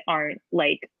bodies that aren't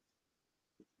like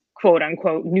quote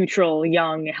unquote neutral,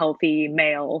 young, healthy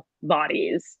male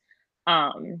bodies,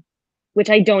 which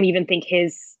I don't even think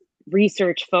his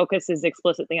research focuses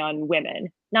explicitly on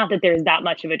women. Not that there's that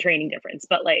much of a training difference,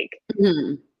 but like,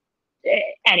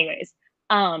 anyways.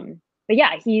 But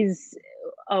yeah, he's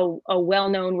a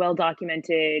well-known,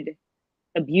 well-documented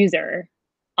abuser.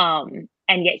 And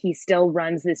yet he still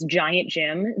runs this giant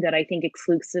gym that I think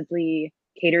exclusively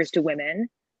caters to women,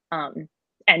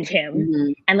 and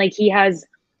him. And like he has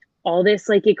all this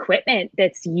like equipment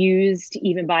that's used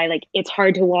even by like, it's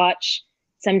hard to watch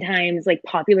sometimes like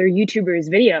popular YouTubers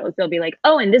videos. They'll be like,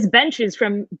 oh, and this bench is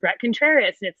from Brett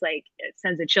Contreras. And it's like, it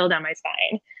sends a chill down my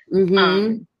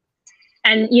spine.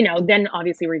 And, you know, then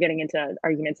obviously we're getting into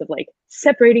arguments of like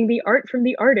separating the art from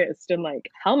the artist and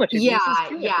like how much abuse is too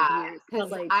much abuse.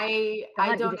 Because like, I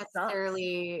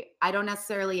don't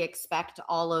necessarily expect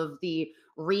all of the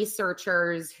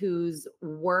researchers whose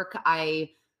work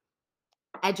I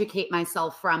educate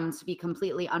myself from to be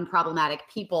completely unproblematic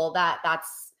people.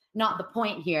 That's not the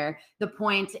point here. The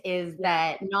point is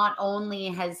that not only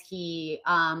has he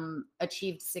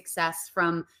achieved success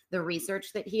from the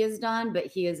research that he has done, but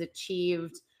he has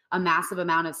achieved a massive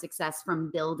amount of success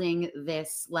from building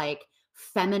this like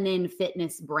feminine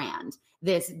fitness brand,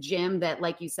 this gym that,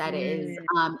 like you said, is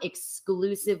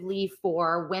exclusively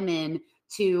for women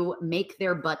to make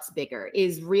their butts bigger,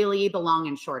 is really the long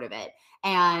and short of it.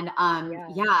 And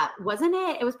wasn't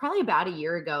it? It was probably about a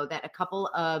year ago that a couple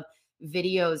of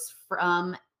videos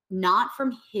from, not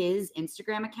from his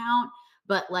Instagram account,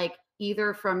 but like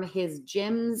either from his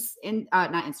gym's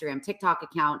not Instagram, TikTok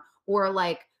account, or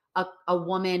like a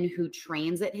woman who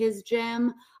trains at his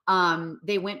gym.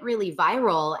 They went really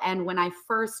viral. And when I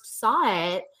first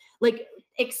saw it, like,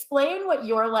 explain what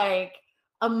your like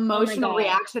emotional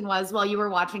reaction was while you were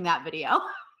watching that video.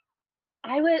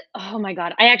 Oh my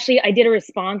God. I did a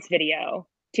response video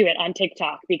to it on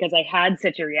TikTok because I had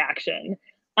such a reaction.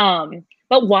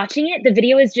 But watching it, the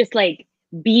video is just like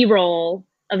B-roll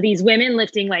of these women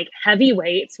lifting like heavy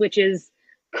weights, which is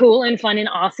cool and fun and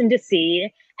awesome to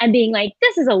see. And being like,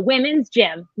 this is a women's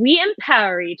gym. We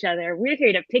empower each other. We're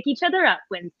here to pick each other up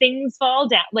when things fall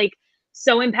down. Like,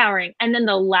 so empowering. And then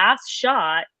the last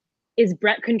shot is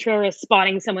Brett Contreras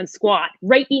spotting someone squat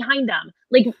right behind them,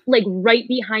 like right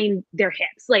behind their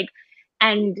hips. Like,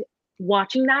 and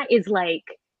watching that is like,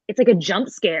 it's like a jump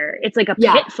scare. It's like a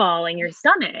pitfall in your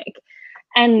stomach.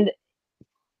 And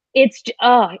it's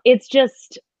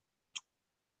just,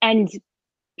 and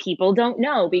people don't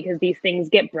know because these things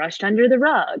get brushed under the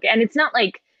rug. And it's not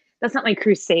like, that's not my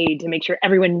crusade to make sure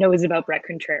everyone knows about Brett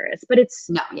Contreras, but it's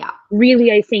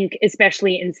really, I think,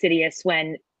 especially insidious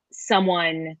when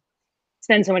someone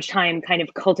spends so much time kind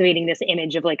of cultivating this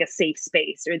image of like a safe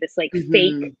space or this like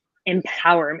fake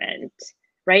empowerment,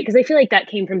 right? Because I feel like that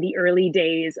came from the early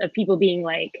days of people being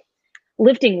like,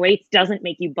 lifting weights doesn't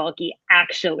make you bulky.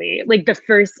 Actually, like the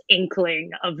first inkling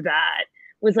of that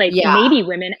was like, maybe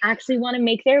women actually want to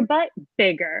make their butt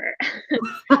bigger.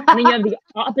 And then you have the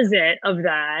opposite of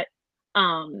that,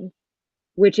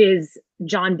 which is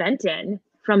John Benton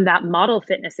from that model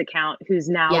fitness account, who's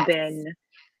now been,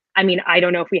 I mean, I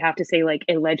don't know if we have to say like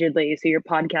allegedly, so your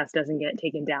podcast doesn't get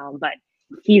taken down, but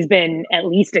he's been at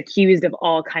least accused of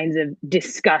all kinds of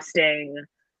disgusting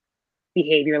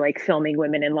behavior, like filming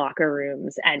women in locker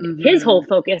rooms. And his whole Mhm.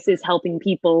 focus is helping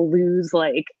people lose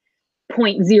like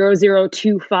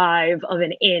 0.0025 of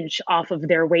an inch off of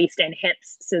their waist and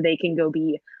hips so they can go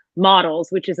be models,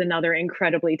 which is another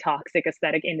incredibly toxic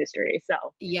aesthetic industry. So,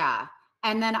 Yeah.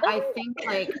 And then I think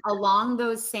like along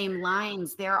those same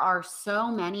lines, there are so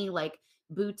many like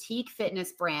boutique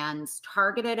fitness brands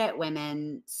targeted at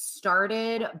women,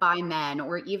 started by men,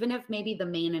 or even if maybe the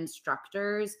main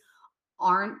instructors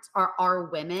are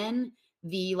women,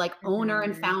 the like owner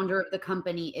and mhm. founder of the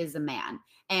company is a man.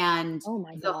 And Oh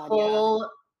my the God, yeah. whole,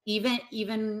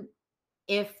 even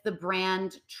if the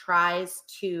brand tries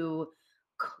to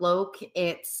cloak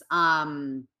its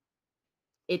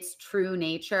true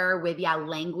nature with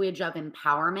language of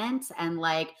empowerment and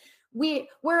like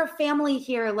we're a family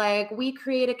here, like we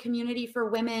create a community for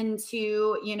women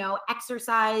to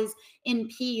exercise in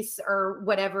peace or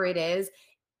whatever it is,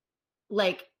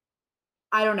 like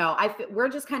I don't know. We're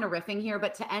just kind of riffing here,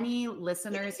 but to any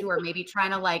listeners who are maybe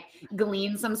trying to like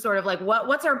glean some sort of like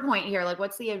what's our point here, like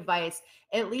what's the advice,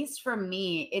 at least from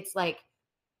me, it's like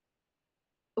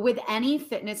with any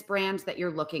fitness brand that you're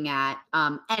looking at,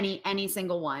 any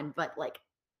single one, but like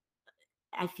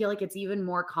I feel like it's even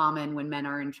more common when men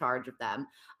are in charge of them.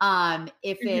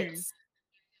 If Mhm. it's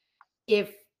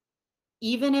if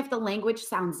even if the language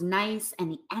sounds nice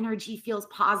and the energy feels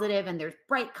positive and there's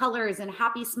bright colors and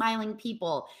happy smiling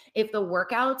people, if the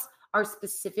workouts are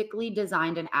specifically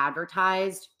designed and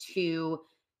advertised to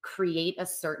create a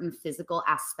certain physical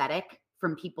aesthetic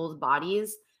from people's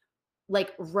bodies,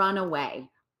 like run away.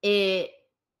 It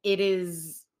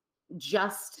is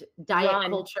just diet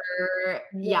Run, culture.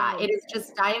 Yeah, it run. is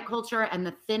just diet culture and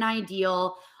the thin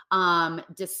ideal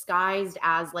disguised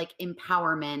as like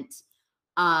empowerment,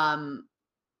 um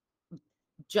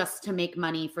just to make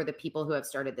money for the people who have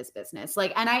started this business.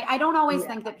 Like, and I don't always Yeah.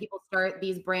 think that people start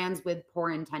these brands with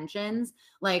poor intentions.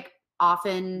 Like,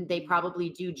 often they Mhm. probably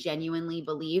do genuinely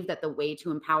believe that the way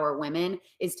to empower women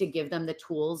is to give them the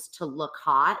tools to look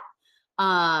hot.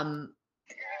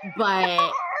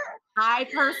 But I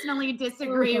personally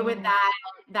disagree with Oh.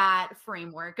 that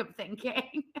framework of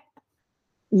thinking.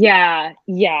 Yeah,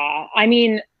 yeah. I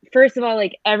mean, first of all,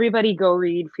 like everybody go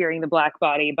read Fearing the Black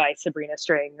Body by Sabrina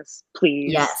Strings,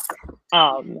 please. Yes.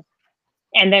 Um,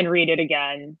 and then read it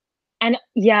again. And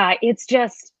yeah, it's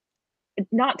just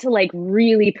not to like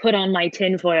really put on my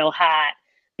tinfoil hat,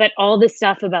 but all the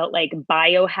stuff about like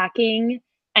biohacking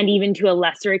and even to a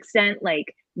lesser extent,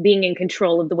 like being in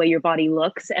control of the way your body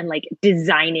looks and like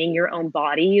designing your own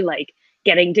body, like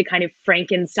getting to kind of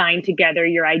Frankenstein together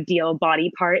your ideal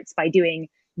body parts by doing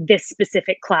this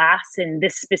specific class in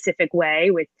this specific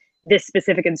way with this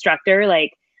specific instructor.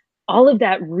 Like all of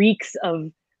that reeks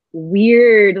of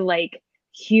weird, like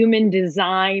human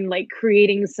design, like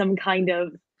creating some kind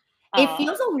of It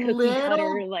feels a cookie cutter,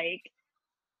 little like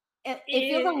it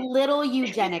feels a eh, little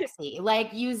eugenicsy, like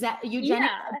eugenics yeah,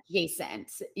 adjacent.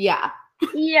 Yeah.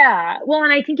 yeah. Well,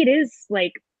 and I think it is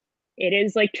like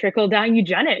trickle down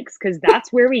eugenics because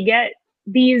that's where we get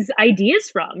these ideas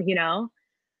from, you know?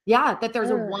 Yeah, that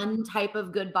there's a Ugh. one type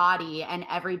of good body and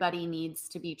everybody needs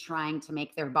to be trying to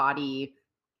make their body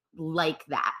like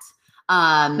that.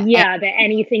 And Yeah, that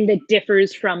anything that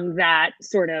differs from that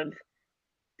sort of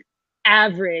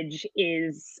average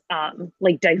is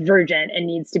like divergent and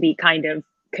needs to be kind of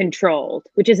controlled,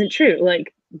 which isn't true.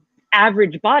 Like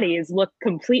average bodies look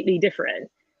completely different.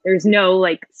 There's no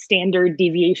like standard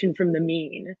deviation from the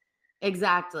mean.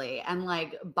 exactly. And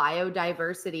like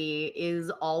biodiversity is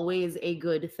always a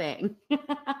good thing.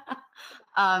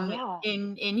 Yeah.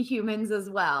 In humans as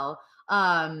well.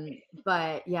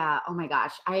 But yeah, oh my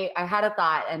gosh. I had a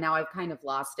thought and now I've kind of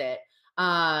lost it.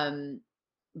 Um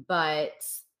but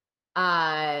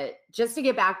just to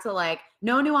get back to like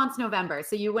no nuance November.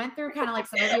 So you went through kind of like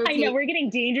some of your I know take. we're getting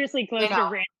dangerously I close know.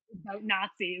 to rant about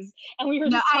Nazis, and we were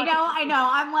No, just I talking know, about I this. know.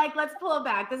 I'm like, let's pull it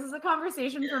back. This is a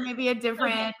conversation for maybe a Okay.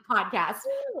 different podcast.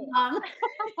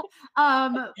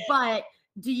 Um, but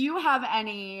do you have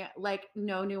any like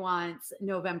no nuance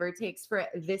November takes for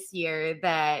this year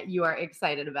that you are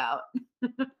excited about?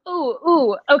 Ooh,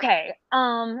 ooh, okay.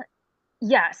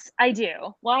 Yes, I do.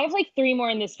 Well, I have like three more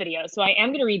in this video, so I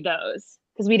am gonna read those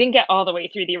because we didn't get all the way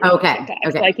through the original Okay, TikTok, so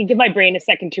okay. I can give my brain a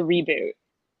second to reboot.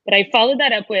 But I followed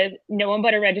that up with no one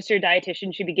but a registered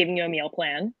dietitian should be giving you a meal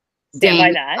plan. Stand by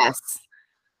Dang, that. yes.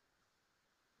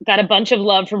 Got a bunch of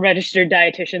love from registered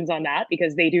dietitians on that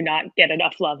because they do not get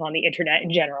enough love on the internet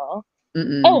in general.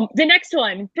 Mm-mm. Oh, the next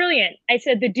one, brilliant. I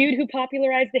said the dude who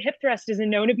popularized the hip thrust is a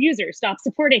known abuser. Stop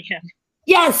supporting him.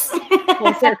 Yes.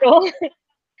 Full circle.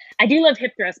 I do love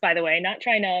hip thrusts, by the way. Not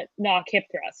trying to knock hip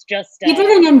thrusts. Just You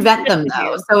didn't invent just them the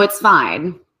though, two. so it's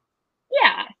fine.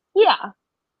 Yeah, yeah.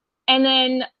 And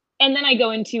then I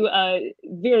go into a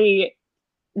very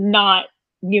not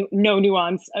no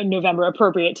nuance, November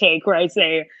appropriate take where I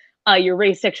say your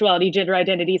race, sexuality, gender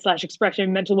identity /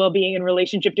 expression, mental well-being, and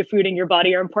relationship to food and your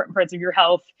body are important parts of your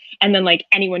health. And then like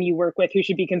anyone you work with who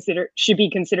should be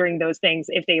considering those things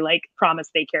if they like promise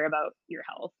they care about your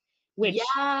health, which Yes.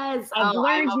 I've Oh, I'm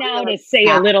learned over now here to like say a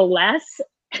snapping. little less.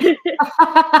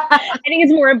 I think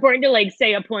it's more important to like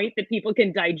say a point that people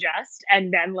can digest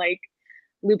and then like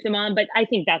loop them on. But I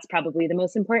think that's probably the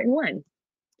most important one.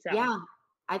 So Yeah,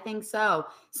 I think so.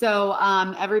 So,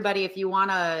 everybody, if you want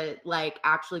to like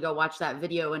actually go watch that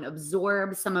video and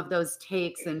absorb some of those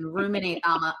takes and ruminate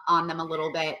on them a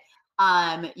little bit,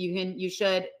 you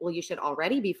should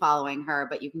already be following her,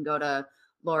 but you can go to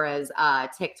Laura's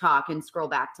TikTok and scroll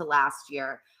back to last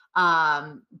year.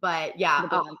 But yeah, the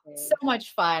oh, blonde so thing.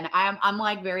 much fun. I'm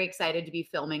like very excited to be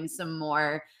filming some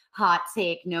more hot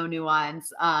take, no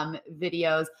nuance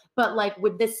videos, but like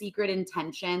with the secret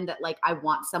intention that like I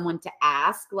want someone to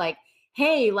ask, like,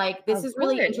 hey, like this Of is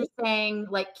really course. interesting.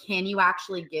 Like, can you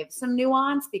actually give some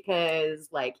nuance? Because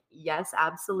like, yes,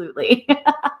 absolutely.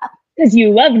 Because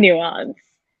you love nuance.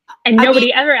 And I mean,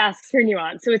 nobody ever asks for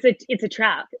nuance. So it's a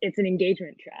trap. It's an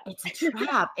engagement trap. it's a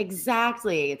trap.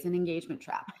 Exactly. It's an engagement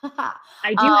trap.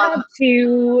 I do um, have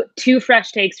two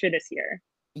fresh takes for this year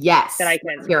that I yes, let's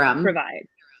can hear 'em. provide.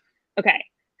 Okay.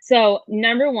 So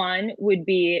number one would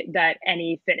be that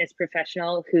any fitness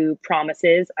professional who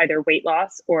promises either weight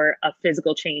loss or a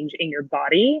physical change in your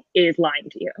body is lying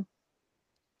to you.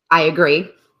 I agree.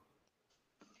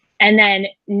 And then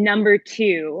number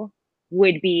two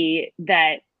would be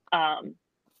that, and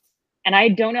I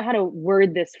don't know how to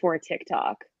word this for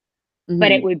TikTok,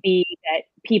 but it Mhm. would be that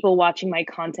people watching my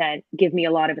content give me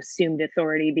a lot of assumed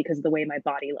authority because of the way my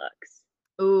body looks.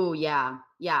 Oh, yeah.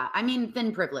 Yeah. I mean,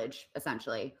 thin privilege,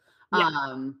 essentially. Yeah.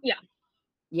 Um, Yeah.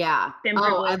 yeah. Thin Oh,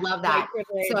 I privilege, love white that.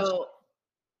 privilege. So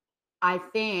I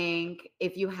think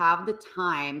if you have the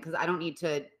time, because I don't need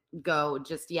to go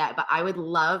just yet, but I would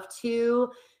love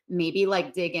to maybe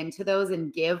like dig into those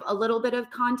and give a little bit of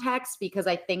context because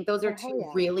I think those are Oh, hell two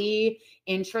yeah. really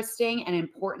interesting and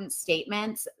important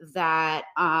statements that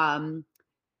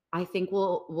I think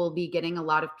will be getting a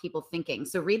lot of people thinking.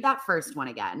 So read that first one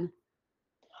again.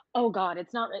 Oh God,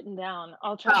 it's not written down.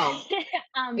 I'll try. Oh,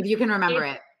 um, if you can remember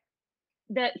it's it.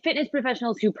 the fitness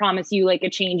professionals who promise you like a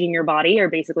change in your body are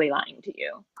basically lying to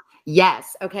you.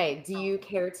 Yes. Okay. Do you Um,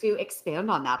 care to expand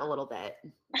on that a little bit?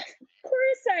 of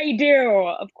course I do.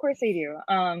 Of course I do.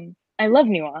 I love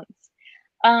nuance.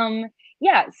 Um,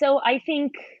 yeah, so I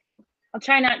think I'll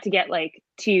try not to get like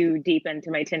too deep into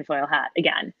my tinfoil hat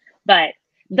again, but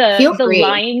Feel the free.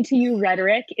 lying to you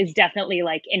rhetoric is definitely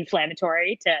like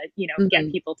inflammatory to, get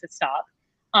Mhm. people to stop.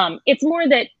 It's more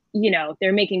that,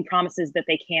 they're making promises that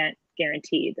they can't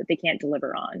guarantee, that they can't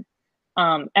deliver on.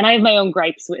 And I have my own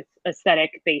gripes with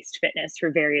aesthetic based fitness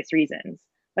for various reasons.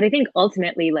 But I think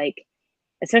ultimately, like,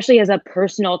 especially as a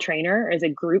personal trainer, as a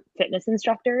group fitness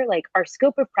instructor, like our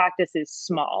scope of practice is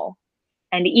small.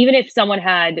 And even if someone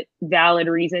had valid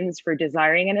reasons for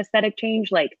desiring an aesthetic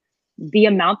change, like the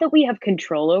amount that we have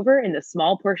control over in the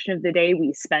small portion of the day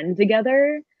we spend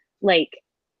together, like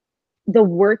the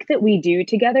work that we do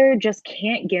together just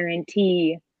can't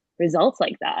guarantee results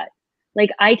like that. Like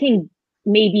I can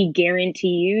maybe guarantee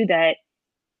you that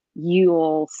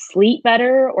you'll sleep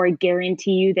better or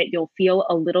guarantee you that you'll feel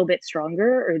a little bit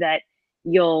stronger or that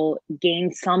you'll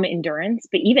gain some endurance.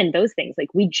 But even those things,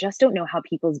 like we just don't know how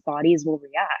people's bodies will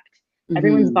react.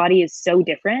 Everyone's Mhm. body is so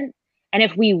different. And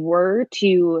if we were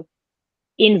to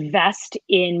invest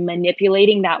in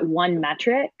manipulating that one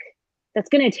metric, that's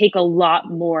going to take a lot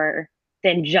more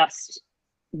than just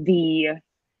the,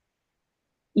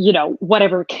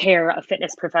 whatever care a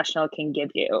fitness professional can give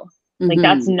you. Like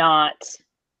that's Mhm. not,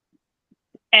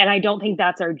 and I don't think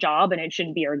that's our job and it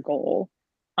shouldn't be our goal.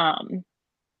 Um,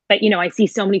 but I see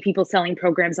so many people selling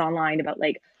programs online about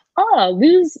like, oh,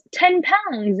 lose 10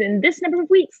 pounds in this number of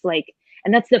weeks. Like,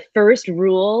 and that's the first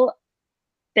rule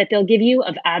that they'll give you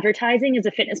of advertising as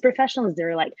a fitness professional is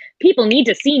they're like, people need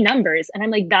to see numbers. And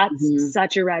I'm like, that's Mhm.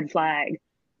 such a red flag.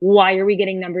 Why are we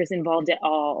getting numbers involved at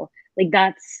all? Like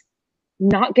that's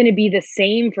not going to be the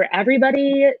same for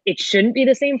everybody. It shouldn't be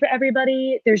the same for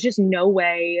everybody. There's just no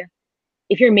way.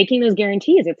 If you're making those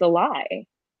guarantees, it's a lie. I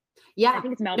Yeah.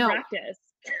 think it's No, malpractice.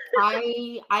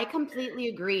 I completely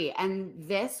agree. And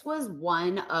this was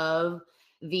one of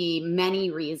the many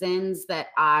reasons that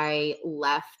I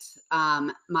left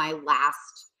my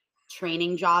last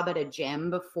training job at a gym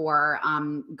before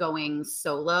going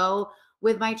solo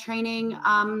with my training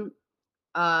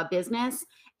business.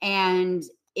 And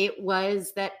it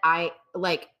was that I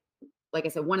like I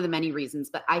said, one of the many reasons,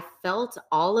 but I felt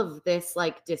all of this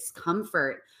like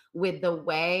discomfort with the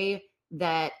way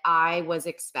that I was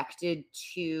expected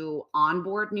to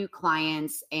onboard new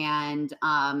clients and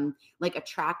like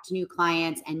attract new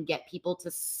clients and get people to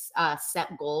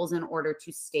set goals in order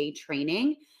to stay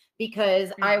training.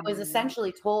 Because I was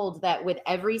essentially told that with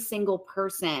every single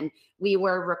person, we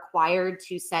were required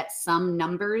to set some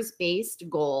numbers based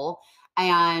goal.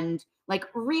 And like,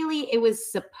 really, it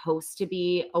was supposed to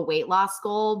be a weight loss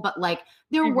goal, but like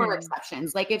there were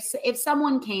exceptions. Like if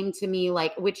someone came to me,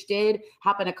 like, which did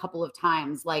happen a couple of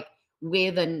times, like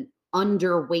with an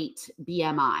underweight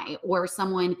BMI or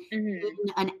someone in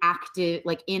an active,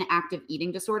 like inactive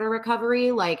eating disorder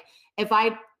recovery, like if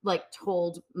I like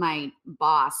told my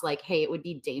boss, like, hey, it would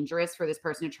be dangerous for this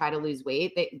person to try to lose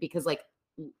weight because like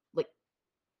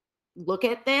look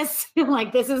at this,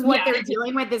 like this is what they're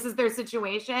dealing with, this is their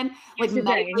situation, like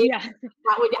medically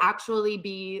that would actually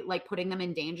be like putting them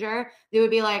in danger. They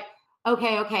would be like,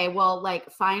 okay, well,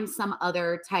 like find some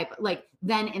other type, like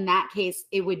then in that case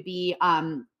it would be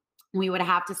we would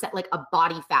have to set like a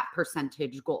body fat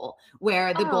percentage goal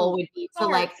where the goal would be to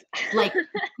like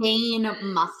gain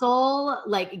muscle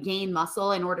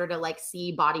in order to like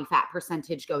see body fat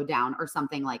percentage go down or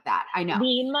something like that. I know.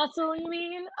 Lean muscle, you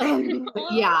mean?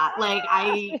 Yeah, like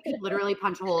I could literally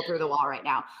punch a hole through the wall right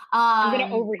now. I'm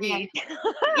gonna overheat.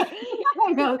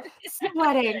 I know,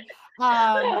 sweating.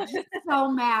 Just so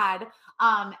mad.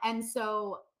 And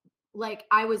so like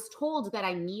I was told that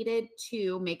I needed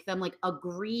to make them like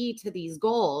agree to these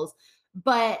goals,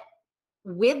 but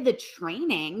with the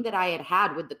training that I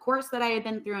had with the course that I had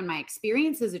been through and my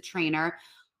experience as a trainer,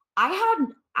 I had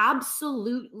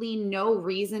absolutely no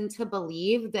reason to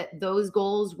believe that those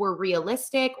goals were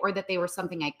realistic or that they were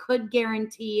something I could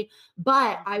guarantee.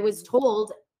 But I was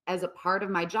told as a part of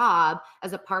my job,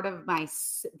 as a part of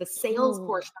the sales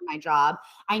portion of my job,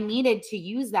 I needed to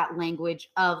use that language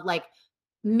of like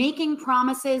making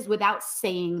promises without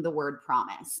saying the word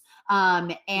promise.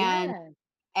 To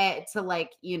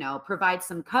like, provide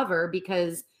some cover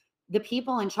because the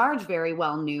people in charge very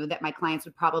well knew that my clients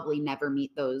would probably never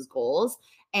meet those goals.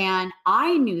 And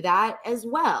I knew that as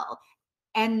well.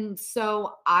 And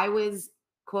so I was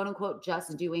quote unquote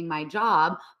just doing my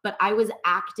job, but I was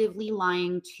actively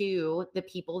lying to the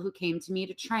people who came to me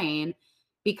to train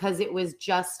because it was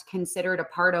just considered a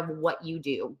part of what you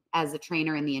do as a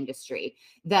trainer in the industry.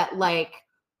 That like,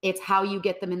 it's how you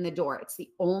get them in the door. It's the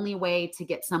only way to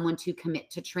get someone to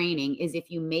commit to training is if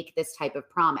you make this type of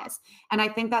promise. And I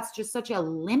think that's just such a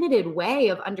limited way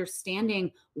of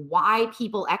understanding why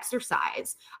people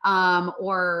exercise.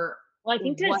 Well, I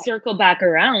think to circle back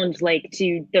around, like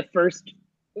to the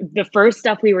first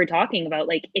stuff we were talking about,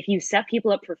 like if you set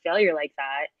people up for failure like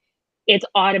that, it's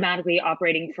automatically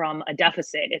operating from a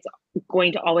deficit. It's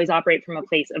going to always operate from a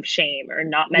place of shame or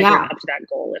not measuring up to that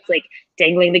goal. It's like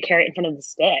dangling the carrot in front of the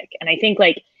stick. And I think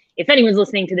like if anyone's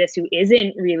listening to this who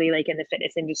isn't really like in the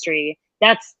fitness industry,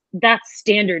 that's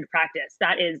standard practice.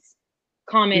 That is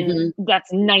common.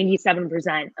 That's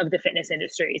 97% of the fitness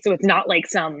industry. So it's not like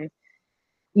some,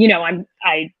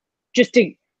 I just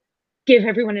to give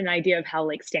everyone an idea of how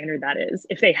like standard that is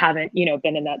if they haven't,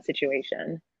 been in that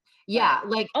situation. Yeah,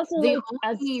 like also, the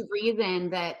only reason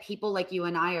that people like you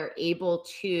and I are able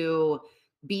to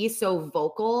be so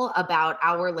vocal about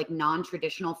our like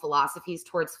non-traditional philosophies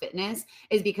towards fitness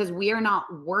is because we are not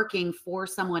working for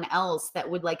someone else that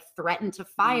would like threaten to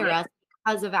fire us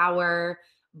because of our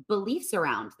beliefs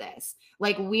around this.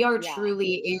 Like we are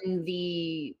truly in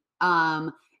the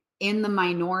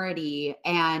minority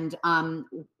and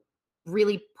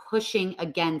really pushing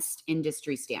against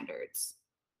industry standards.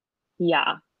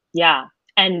 Yeah.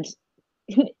 And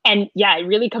it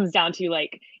really comes down to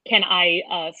like, can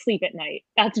I sleep at night?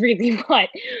 That's really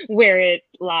where it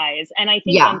lies. And I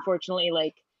think unfortunately,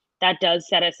 like that does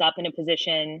set us up in a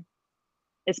position,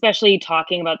 especially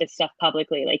talking about this stuff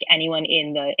publicly, like anyone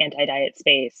in the anti-diet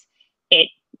space, it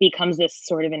becomes this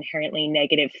sort of inherently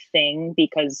negative thing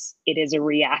because it is a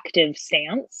reactive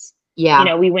stance.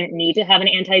 Yeah. We wouldn't need to have an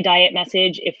anti-diet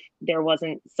message if there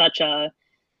wasn't such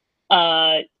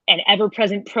an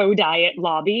ever-present pro-diet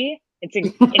lobby. It's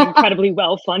an incredibly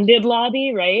well-funded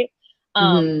lobby, right?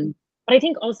 But I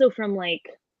think also from like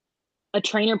a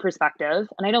trainer perspective,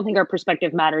 and I don't think our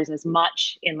perspective matters as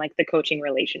much in like the coaching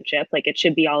relationship, like it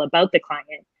should be all about the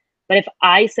client. But if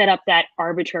I set up that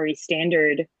arbitrary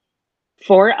standard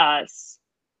for us,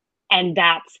 and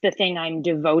that's the thing I'm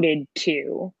devoted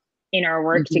to, in our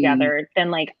work Mhm. together,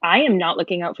 then like I am not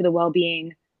looking out for the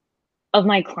well-being of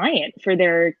my client for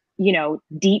their, you know,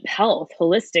 deep health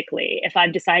holistically. If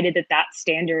I've decided that that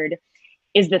standard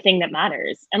is the thing that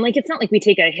matters. And like, it's not like we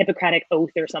take a Hippocratic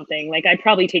oath or something. Like, I'd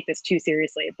probably take this too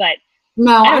seriously, but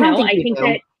No, I I don't don't know. think I you think do.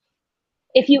 that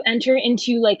if you enter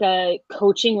into like a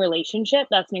coaching relationship,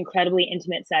 that's an incredibly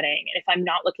intimate setting. And if I'm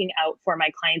not looking out for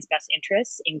my client's best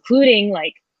interests, including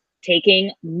like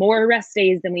taking more rest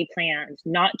days than we planned,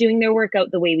 not doing their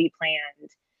workout the way we planned,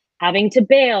 having to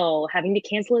bail, having to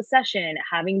cancel a session,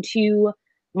 having to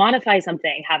modify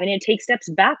something, having to take steps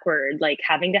backward, like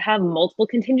having to have multiple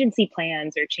contingency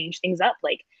plans or change things up,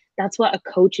 like that's what a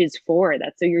coach is for.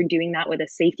 That's so you're doing that with a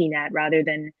safety net rather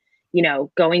than, you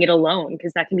know, going it alone,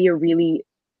 because that can be a really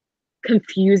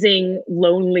confusing,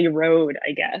 lonely road,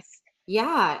 I guess.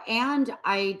 Yeah, and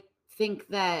I think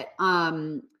that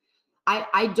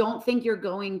I don't think you're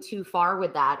going too far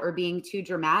with that or being too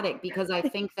dramatic, because I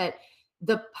think that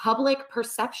the public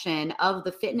perception of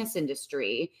the fitness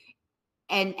industry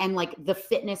and like the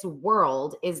fitness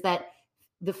world is that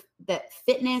that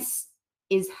fitness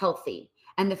is healthy,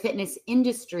 and the fitness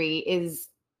industry is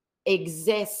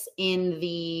exists in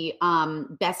the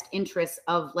best interests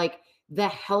of like the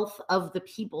health of the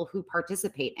people who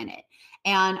participate in it.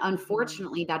 And Mhm,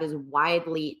 unfortunately, that is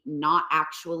widely not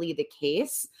actually the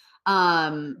case,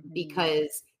 mhm,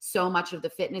 because so much of the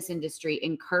fitness industry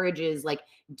encourages like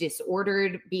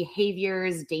disordered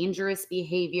behaviors, dangerous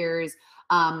behaviors,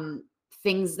 um,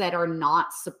 things that are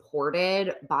not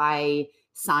supported by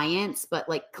science, but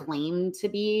like claim to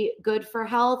be good for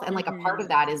health. And like a part of mhm.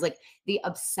 that is like the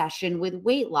obsession with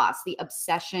weight loss, the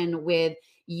obsession with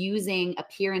using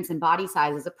appearance and body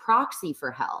size as a proxy for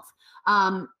health.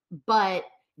 But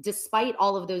despite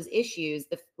all of those issues,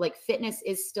 the like fitness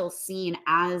is still seen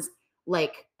as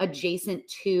like adjacent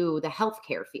to the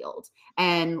healthcare field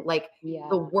and like the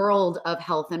Yeah. world of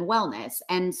health and wellness.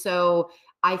 And so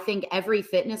I think every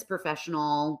fitness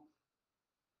professional,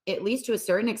 at least to a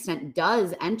certain extent,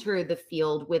 does enter the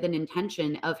field with an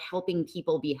intention of helping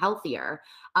people be healthier.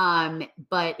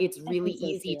 But it's I really think so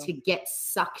easy too. to get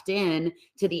sucked in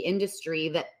to the industry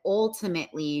that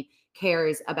ultimately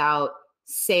cares about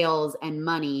sales and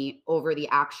money over the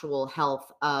actual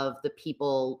health of the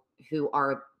people who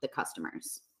are the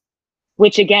customers.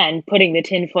 Which again, putting the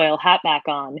tinfoil hat back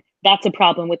on, that's a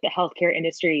problem with the healthcare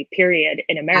industry, period,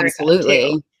 in America too.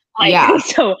 Absolutely. Like, Yeah.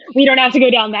 so we don't have to go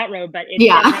down that road, but it's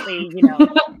Yeah. definitely, you know,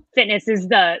 fitness is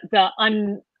the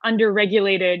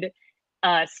underregulated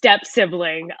step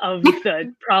sibling of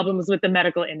the problems with the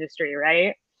medical industry,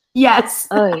 right? Yes.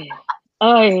 Ay,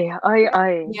 ay, ay,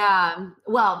 ay. Yeah.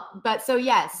 Well, but so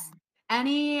yes,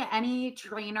 any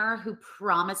trainer who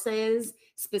promises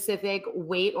specific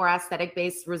weight or aesthetic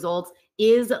based results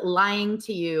is lying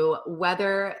to you,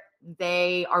 whether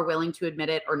they are willing to admit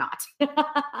it or not.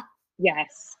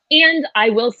 Yes. And I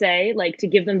will say, like, to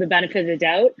give them the benefit of the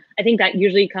doubt, I think that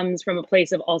usually comes from a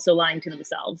place of also lying to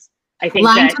themselves. I think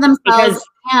Lying that to themselves because,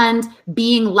 and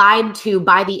being lied to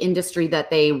by the industry that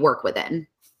they work within.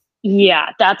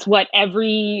 yeah, that's what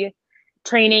every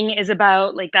training is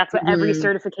about. Like, that's what every Mhm.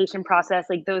 certification process,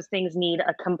 like, those things need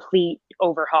a complete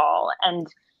overhaul. And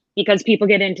because people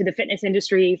get into the fitness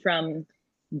industry from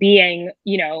being,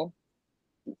 you know,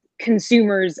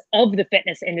 consumers of the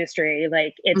fitness industry,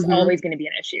 like, it's Mhm. always going to be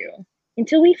an issue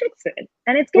until we fix it.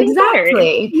 And it's getting better. It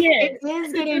Exactly. really It is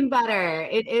is. getting better.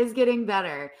 It is getting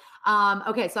better.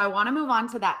 Okay, so I want to move on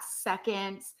to that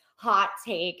second hot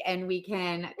take, and we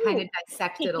can kind of Ooh.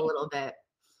 dissect it a little bit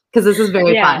because this is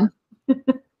very Yeah. fun.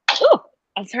 Ooh,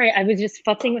 I'm sorry. I was just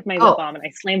futzing with my lip Oh, balm and I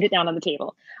slammed it down on the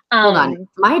table. hold on.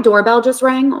 My doorbell just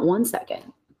rang. 1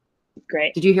 second.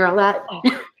 Great. Did you hear all that? Oh,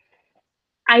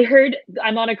 I heard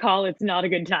I'm on a call. It's not a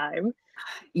good time.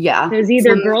 Yeah. It was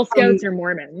either Girl Scouts or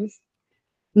Mormons.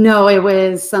 No, it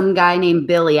was some guy named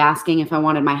Billy asking if I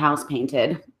wanted my house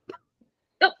painted.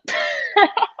 Oh.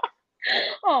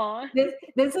 Aw.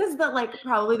 This is the like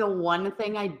probably the one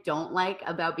thing I don't like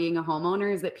about being a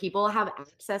homeowner is that people have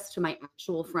access to my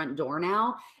actual front door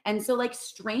now. And so like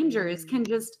strangers Mm, can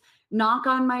just knock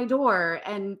on my door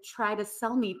and try to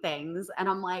sell me things. And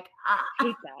I'm like,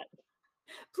 hate that.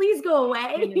 please go No,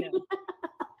 away. no, no.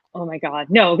 Oh my God.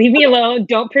 No, leave me alone.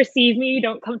 Don't perceive me.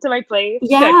 Don't come to my place.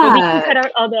 Good. Well, we can Yeah. cut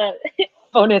out all the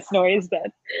bonus noise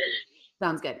then.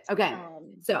 Sounds good. Okay.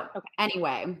 So Okay.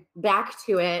 anyway, back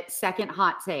to it. Second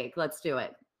hot take. Let's do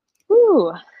it.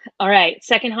 Whew. All right.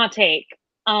 Second hot take.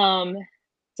 Um,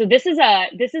 so this is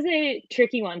a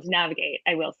tricky one to navigate,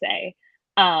 I will say.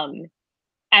 Um,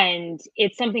 and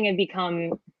it's something I'm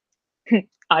becoming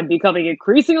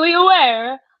increasingly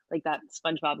aware, like that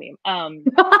SpongeBob meme.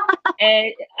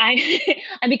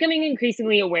 I'm becoming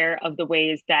increasingly aware of the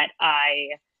ways that I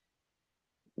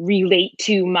relate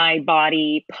to my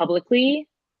body publicly,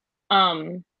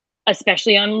 um,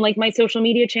 especially on like my social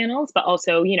media channels, but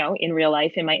also, you know, in real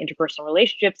life, in my interpersonal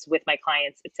relationships with my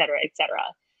clients, et cetera, et cetera.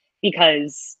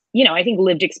 Because, you know, I think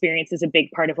lived experience is a big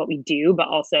part of what we do, but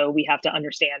also we have to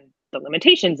understand the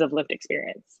limitations of lived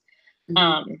experience.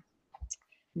 Um,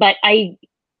 but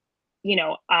you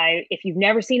know, if you've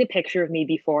never seen a picture of me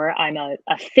before, I'm a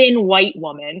thin white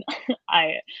woman.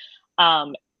 I,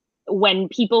 um, when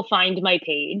people find my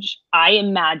page, I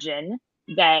imagine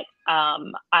that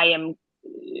I am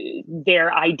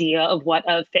their idea of what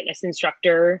a fitness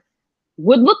instructor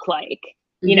would look like,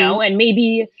 you Mm-hmm. know, and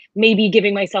maybe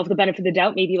giving myself the benefit of the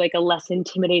doubt, maybe like a less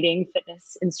intimidating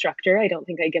fitness instructor. I don't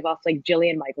think I give off like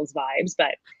Jillian Michaels vibes,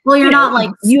 but Well, you're you know, not like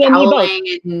you and me both.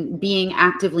 scowling and being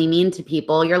actively mean to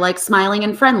people. You're like smiling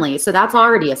and friendly. So that's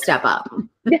already a step up.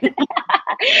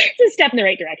 It's a step in the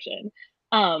right direction.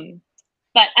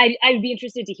 But I'd be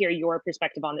interested to hear your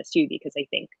perspective on this too, because I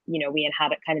think, you know, we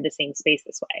inhabit kind of the same space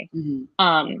this way.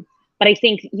 But I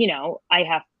think, you know,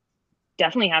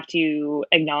 definitely have to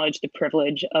acknowledge the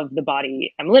privilege of the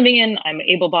body I'm living in. I'm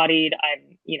able-bodied,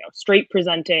 I'm, you know, straight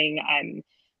presenting, I'm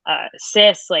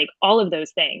cis, like all of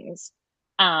those things,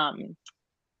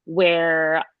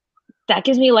 where that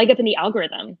gives me a leg up in the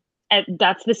algorithm. And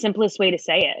that's the simplest way to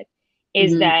say it,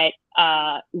 is that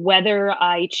whether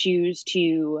I choose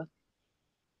to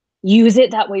use it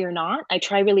that way or not, I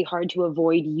try really hard to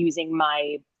avoid using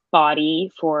my body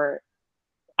for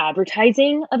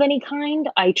advertising of any kind.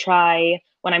 I try,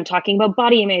 when I'm talking about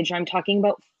body image, or I'm talking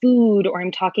about food, or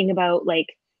I'm talking about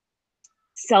like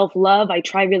self-love, I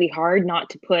try really hard not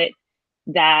to put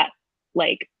that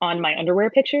like on my underwear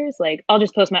pictures. Like I'll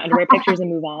just post my underwear pictures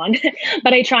and move on.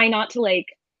 But I try not to like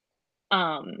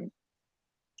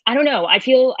I don't know. I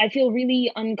feel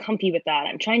really uncomfy with that.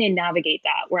 I'm trying to navigate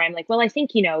that, where I'm like, well, I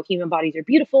think, you know, human bodies are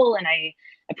beautiful and I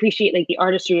appreciate like the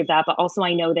artistry of that, but also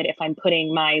I know that if I'm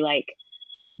putting my like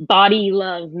body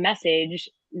love message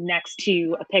next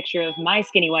to a picture of my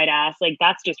skinny white ass, like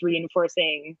that's just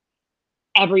reinforcing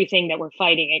everything that we're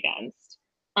fighting against.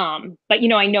 But you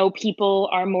know, I know people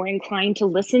are more inclined to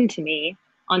listen to me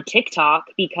on TikTok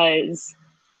because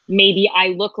maybe I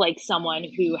look like someone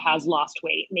who has lost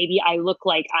weight. Maybe I look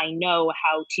like I know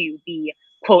how to be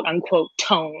quote unquote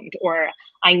toned, or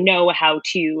I know how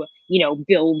to, you know,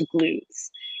 build glutes.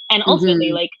 And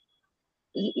ultimately, like,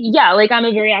 yeah, like I'm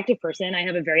a very active person. I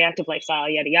have a very active lifestyle,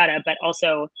 yada, yada. But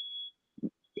also,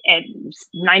 at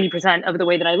 90% of the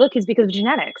way that I look is because of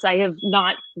genetics. I have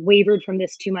not wavered from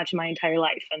this too much in my entire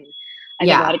life. And I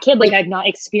never had a kid. Like I've not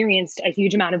experienced a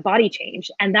huge amount of body change.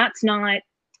 And that's not,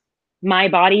 my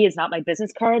body is not my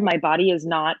business card. My body is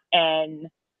not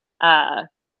it's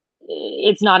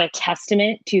not a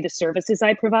testament to the services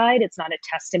I provide. It's not a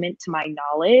testament to my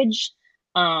knowledge,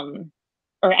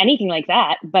 or anything like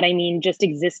that. But I mean, just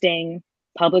existing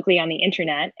publicly on the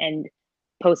internet and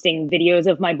posting videos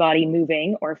of my body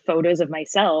moving or photos of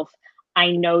myself,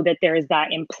 I know that there is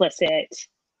that implicit,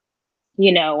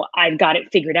 you know, I've got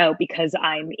it figured out because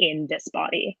I'm in this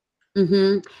body.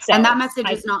 So and that message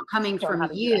is not coming from from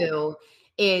you.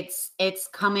 It's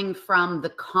coming from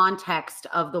the context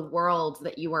of the world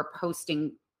that you are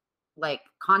posting like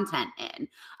content in.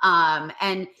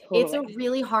 And it's a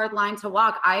really hard line to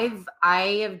walk.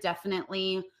 I have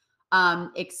definitely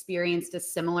experienced a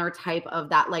similar type of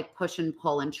that like push and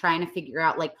pull and trying to figure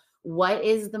out like what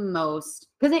is the most,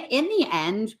 because in the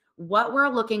end, what we're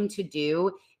looking to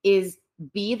do is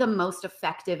be the most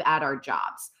effective at our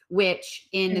jobs, which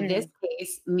in this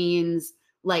case means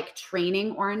like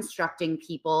training or instructing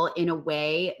people in a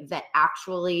way that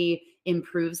actually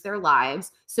improves their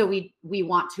lives. So we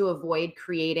want to avoid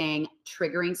creating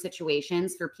triggering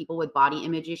situations for people with body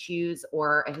image issues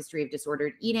or a history of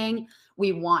disordered eating.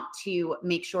 We want to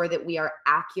make sure that we are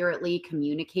accurately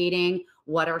communicating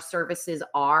what our services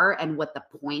are and what the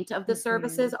point of the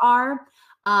services are.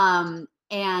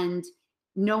 And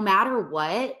no matter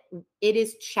what, it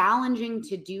is challenging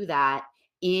to do that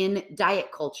in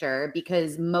diet culture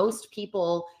because most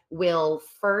people will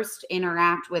first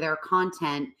interact with our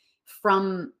content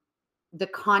from the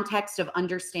context of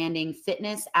understanding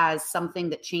fitness as something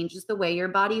that changes the way your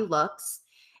body looks,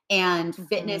 and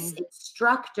fitness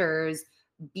instructors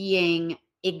being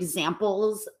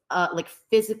examples, like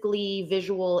physically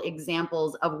visual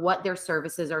examples of what their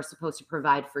services are supposed to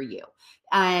provide for you.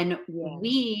 And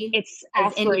it's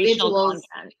as aspirational individuals,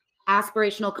 content.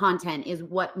 Aspirational content is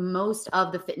what most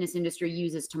of the fitness industry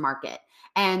uses to market.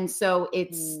 And so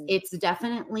it's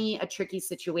definitely a tricky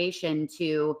situation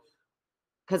to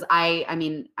because I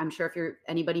mean, I'm sure if you're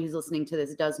anybody who's listening to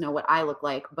this does know what I look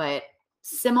like, but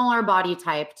similar body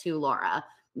type to Laura,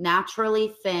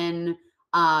 naturally thin,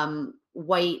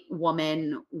 white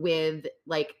woman with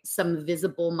like some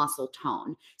visible muscle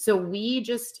tone. So we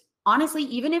just honestly,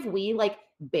 even if we like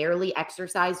barely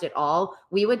exercised at all,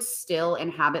 we would still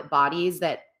inhabit bodies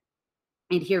that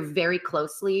adhere very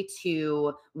closely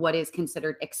to what is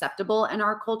considered acceptable in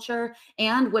our culture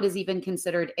and what is even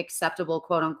considered acceptable,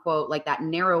 quote unquote, like that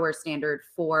narrower standard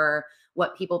for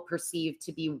what people perceive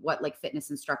to be what like fitness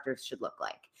instructors should look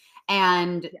like.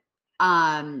 And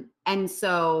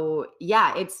so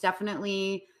yeah, it's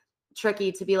definitely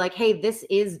tricky to be like, hey, this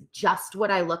is just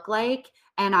what I look like,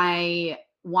 and I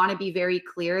want to be very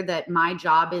clear that my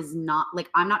job is not like,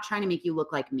 I'm not trying to make you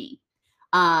look like me.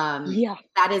 Yeah.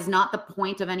 That is not the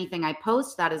point of anything I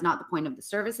post. That is not the point of the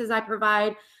services I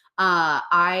provide.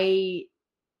 I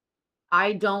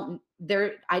don't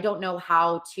know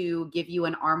how to give you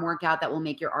an arm workout that will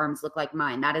make your arms look like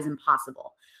mine. That is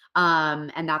impossible.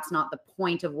 And that's not the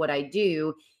point of what I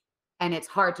do. And it's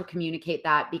hard to communicate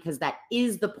that because that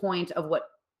is the point of what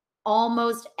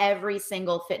almost every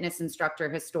single fitness instructor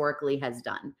historically has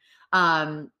done.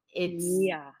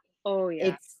 Yeah. Oh yeah.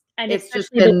 It's And it's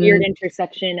just especially the weird been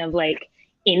intersection of like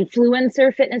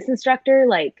influencer fitness instructor,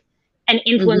 like an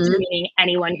influencer mhm. meaning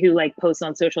anyone who like posts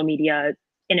on social media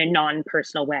in a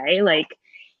non-personal way. Like,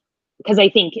 because I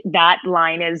think that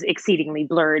line is exceedingly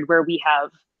blurred where we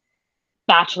have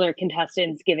bachelor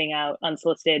contestants giving out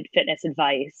unsolicited fitness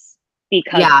advice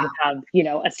because Yeah. they have, you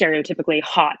know, a stereotypically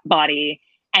hot body,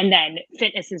 and then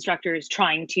fitness instructors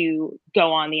trying to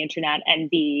go on the internet and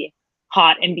be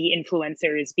hot and be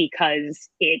influencers because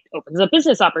it opens up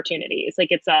business opportunities. Like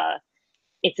it's a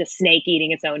snake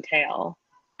eating its own tail.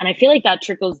 And I feel like that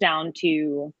trickles down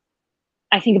to,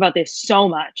 I think about this so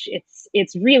much.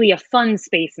 It's really a fun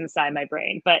space inside my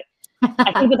brain, but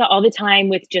I think about that all the time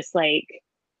with just like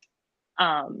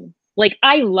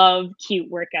I love cute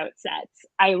workout sets.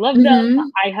 I love them. Mhm.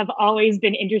 I have always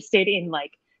been interested in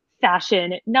like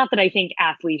fashion. Not that I think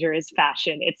athleisure is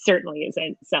fashion. It certainly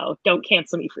isn't. So don't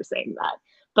cancel me for saying that.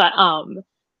 But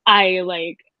I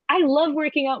like I love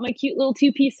working out my cute little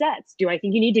two-piece sets. Do I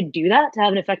think you need to do that to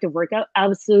have an effective workout?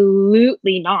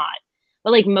 Absolutely not.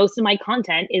 But like most of my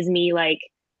content is me like,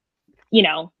 you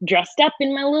know, dressed up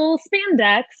in my little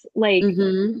spandex, like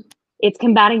Mhm. it's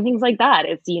combating things like that.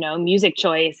 It's, you know, music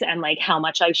choice and like how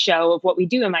much I show of what we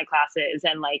do in my classes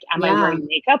and like, am I Yeah. wearing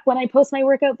makeup when I post my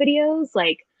workout videos?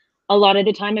 Like a lot of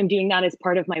the time I'm doing that as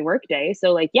part of my work day.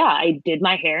 So like, yeah, I did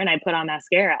my hair and I put on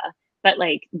mascara, but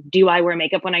like, do I wear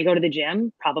makeup when I go to the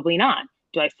gym? Probably not.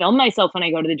 Do I film myself when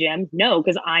I go to the gym? No,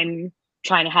 because I'm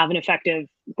trying to have an effective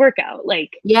workout.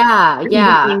 Like, Yeah, or even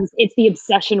yeah. things, it's the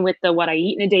obsession with the what I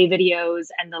eat in a day videos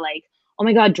and the like, oh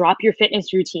my God, drop your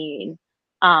fitness routine.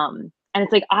 And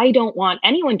it's like, I don't want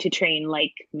anyone to train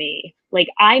like me. Like,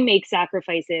 I make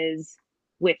sacrifices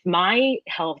with my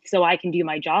health so I can do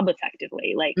my job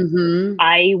effectively. Like, Mhm.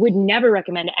 I would never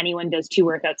recommend anyone does 2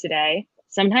 workouts a day.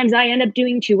 Sometimes I end up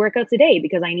doing 2 workouts a day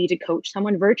because I need to coach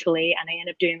someone virtually and I end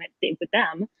up doing it with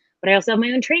them. But I also have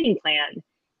my own training plan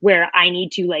where I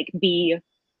need to like be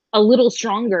a little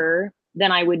stronger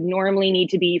than I would normally need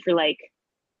to be for like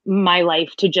my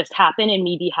life to just happen and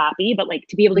me be happy, but like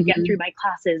to be able to get through Mhm. my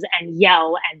classes and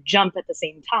yell and jump at the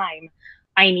same time,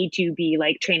 I need to be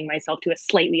like training myself to a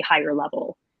slightly higher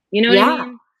level. You know what I Yeah,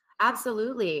 mean?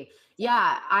 absolutely. So,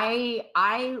 Yeah, I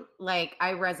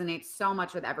resonate so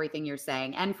much with everything you're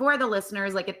saying. And for the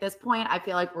listeners, like at this point, I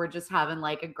feel like we're just having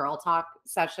like a girl talk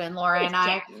session, Laura we're and I.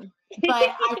 chatting. But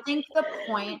I think the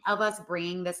point of us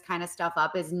bringing this kind of stuff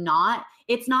up is not,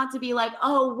 it's not to be like,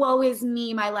 oh, woe is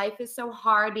me. My life is so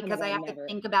hard Oh my because I God, have to never.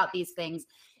 think about these things.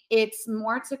 It's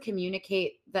more to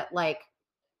communicate that like,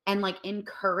 and like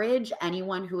encourage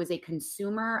anyone who is a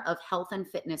consumer of health and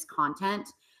fitness content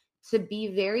to be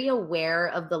very aware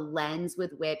of the lens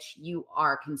with which you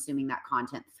are consuming that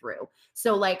content through.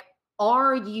 So, like,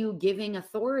 are you giving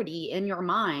authority in your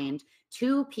mind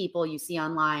to people you see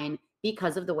online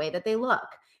because of the way that they look?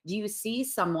 Do you see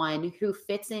someone who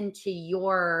fits into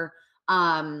your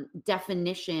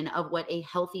definition of what a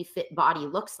healthy, fit body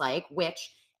looks like,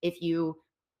 which, if you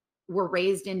were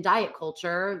raised in diet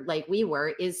culture like we were,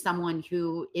 is someone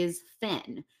who is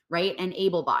thin, right? And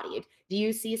able-bodied. Do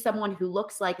you see someone who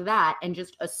looks like that and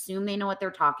just assume they know what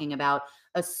they're talking about,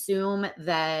 assume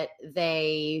that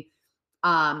they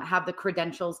have the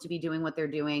credentials to be doing what they're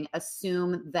doing,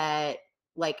 assume that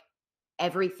like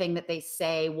everything that they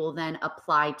say will then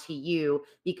apply to you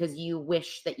because you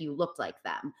wish that you looked like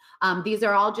them? These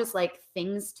are all just like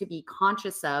things to be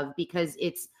conscious of because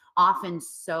it's often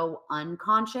so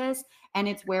unconscious, and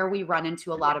it's where we run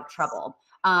into a lot of trouble.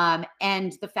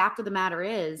 And the fact of the matter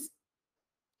is,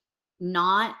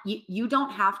 you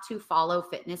don't have to follow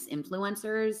fitness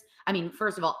influencers. I mean,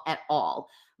 first of all, at all,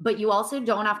 but you also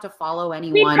don't have to follow We'd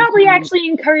anyone probably who, actually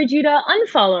encourage you to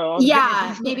unfollow all the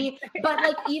yeah, fitness maybe, influencers. but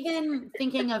like even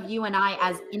thinking of you and I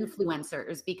as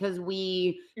influencers, because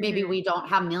maybe we don't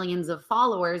have millions of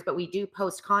followers, but we do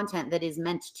post content that is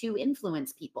meant to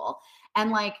influence people. And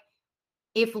like,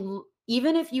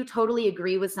 even if you totally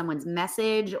agree with someone's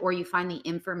message or you find the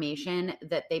information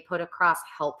that they put across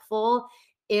helpful,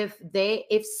 if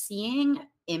seeing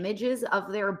images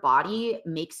of their body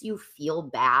makes you feel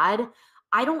bad,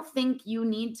 I don't think you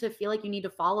need to feel like you need to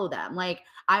follow them. Like,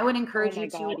 I would encourage my you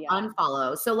God, to yeah.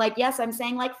 unfollow. So like, yes, I'm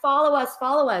saying like follow us,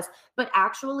 but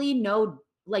actually no,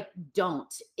 like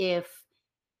don't. If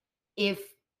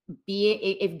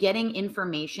getting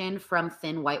information from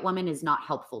thin white women is not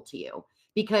helpful to you,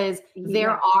 because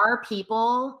there are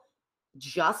people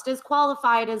just as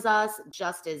qualified as us,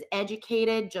 just as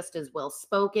educated, just as well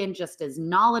spoken, just as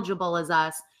knowledgeable as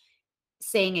us,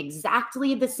 saying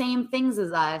exactly the same things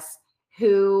as us,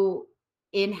 who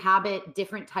inhabit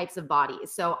different types of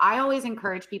bodies. So I always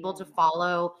encourage people to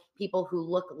follow people who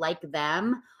look like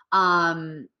them,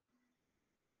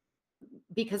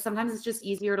 because sometimes it's just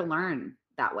easier to learn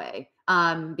that way.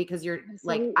 Because you're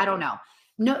like, I don't know.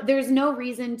 No, there's no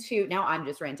reason to, now I'm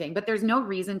just ranting, but there's no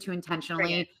reason to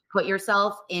intentionally put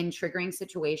yourself in triggering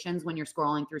situations when you're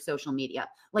scrolling through social media.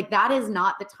 Like, that is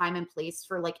not the time and place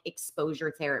for like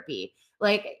exposure therapy.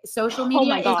 Like, social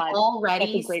media is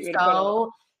already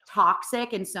so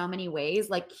toxic in so many ways.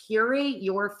 Like, curate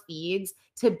your feeds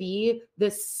to be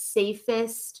the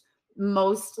safest,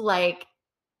 most like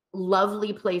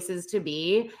lovely places to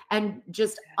be, and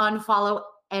just unfollow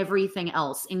everything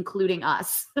else, including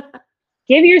us.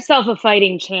 Give yourself a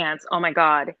fighting chance. Oh my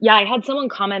God. Yeah, I had someone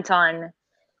comment on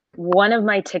one of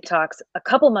my TikToks a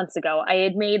couple months ago. I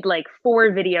had made like 4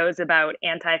 videos about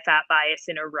anti-fat bias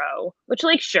in a row, which,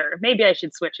 like, sure, maybe I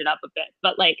should switch it up a bit,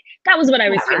 but like that was what I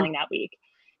was feeling that week.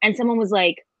 And someone was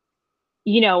like,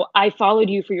 I followed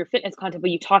you for your fitness content,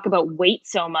 but you talk about weight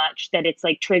so much that it's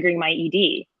like triggering my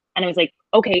ED. And I was like,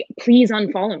 okay, please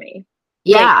unfollow me.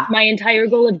 Like, my entire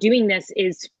goal of doing this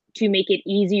is to make it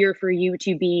easier for you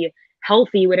to be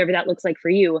healthy, whatever that looks like for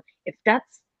you. If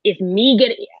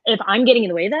I'm getting in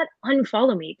the way of that,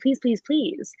 unfollow me, please, please,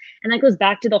 please. And that goes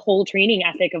back to the whole training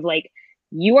ethic of like,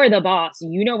 you are the boss,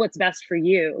 you know what's best for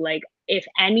you. Like, if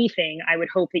anything, I would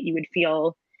hope that you would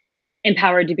feel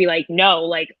empowered to be like, no,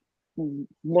 like,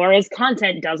 Laura's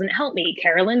content doesn't help me.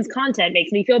 Carolyn's content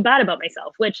makes me feel bad about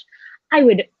myself, which I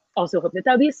would also hope that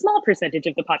would be a small percentage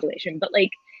of the population. But like,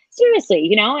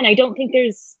 seriously, and I don't think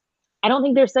there's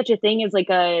such a thing as like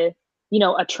a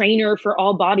trainer for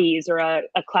all bodies or a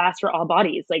class for all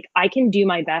bodies. Like, I can do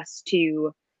my best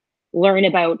to learn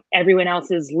about everyone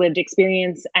else's lived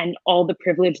experience and all the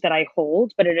privilege that I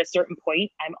hold. But at a certain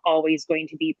point, I'm always going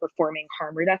to be performing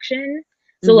harm reduction.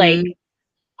 So like,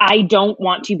 I don't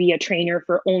want to be a trainer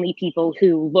for only people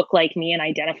who look like me and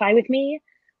identify with me.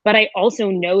 But I also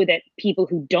know that people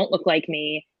who don't look like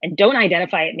me and don't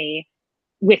identify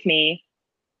with me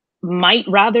might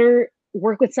rather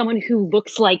work with someone who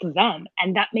looks like them.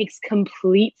 And that makes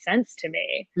complete sense to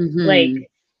me. Like,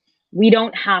 we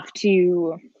don't have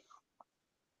to,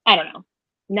 I don't know.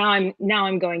 Now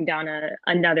I'm going down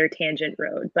another tangent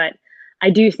road, but I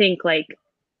do think like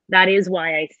that is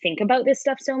why I think about this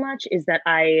stuff so much, is that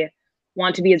I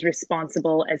want to be as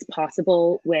responsible as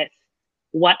possible with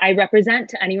what I represent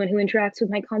to anyone who interacts with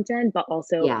my content, but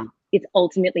also it's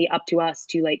ultimately up to us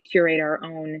to like curate our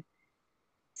own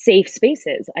safe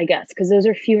spaces, I guess, because those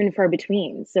are few and far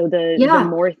between. So the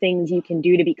more things you can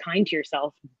do to be kind to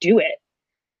yourself, do it.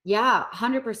 Yeah,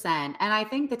 100%. And I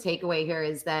think the takeaway here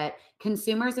is that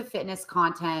consumers of fitness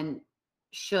content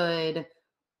should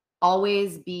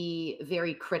always be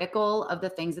very critical of the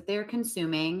things that they're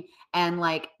consuming, and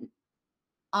like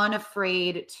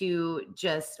unafraid to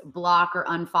just block or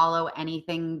unfollow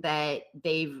anything that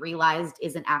they've realized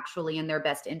isn't actually in their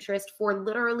best interest for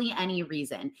literally any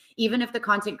reason. Even if the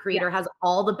content creator has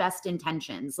all the best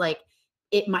intentions, like,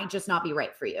 it might just not be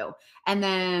right for you. And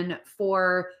then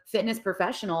for fitness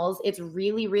professionals, it's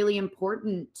really, really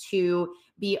important to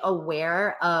be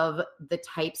aware of the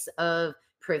types of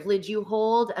privilege you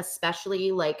hold,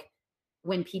 especially like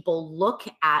when people look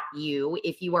at you,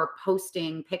 if you are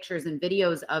posting pictures and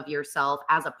videos of yourself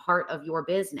as a part of your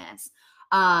business.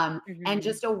 And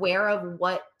just aware of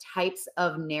what types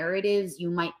of narratives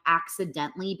you might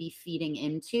accidentally be feeding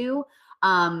into,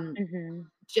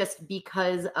 just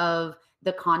because of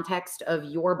the context of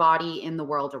your body in the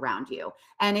world around you.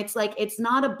 And it's like, it's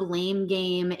not a blame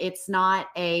game. It's not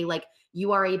a like,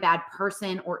 you are a bad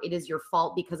person or it is your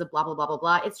fault because of blah, blah, blah, blah,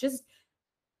 blah. It's just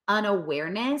an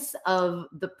awareness of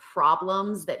the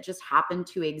problems that just happen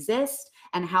to exist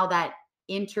and how that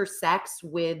intersects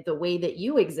with the way that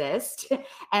you exist,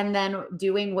 and then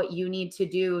doing what you need to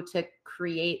do to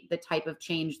create the type of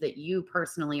change that you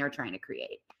personally are trying to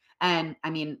create. And I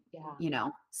mean,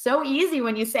 so easy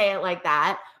when you say it like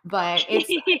that, but it's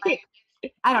like,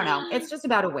 I don't know, it's just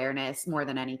about awareness more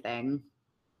than anything.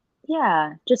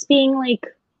 Yeah, just being like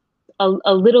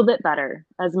a little bit better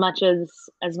as much as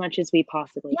we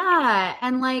possibly can. Yeah,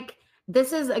 and like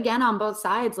this is again on both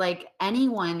sides, like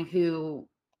anyone who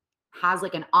has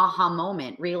like an aha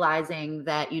moment realizing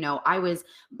that, I was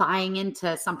buying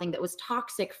into something that was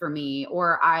toxic for me,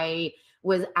 or I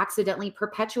was accidentally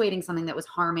perpetuating something that was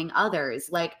harming others.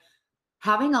 Like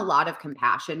having a lot of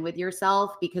compassion with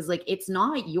yourself, because like it's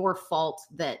not your fault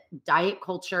that diet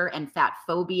culture and fat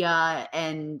phobia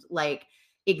and like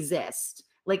exist.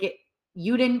 Like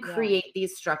you didn't create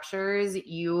these structures,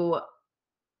 you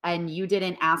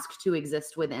didn't ask to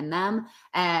exist within them.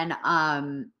 And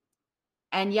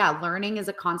yeah, learning is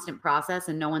a constant process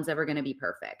and no one's ever going to be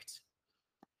perfect.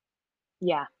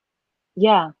 Yeah.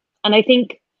 Yeah. And I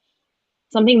think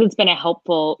something that's been a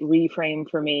helpful reframe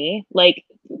for me, like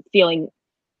feeling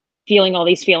all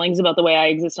these feelings about the way I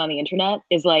exist on the internet,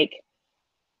 is like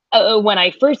when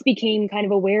I first became kind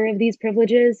of aware of these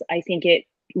privileges, I think it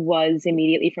was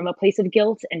immediately from a place of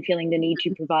guilt and feeling the need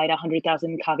to provide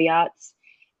 100,000 caveats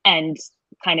and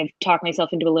kind of talk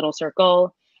myself into a little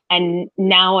circle. And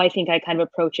now I think I kind of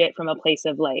approach it from a place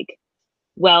of like,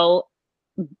 well,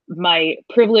 my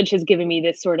privilege has given me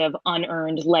this sort of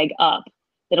unearned leg up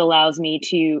that allows me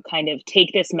to kind of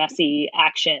take this messy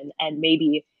action and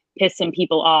maybe piss some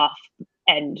people off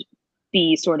and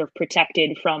be sort of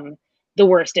protected from the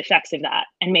worst effects of that.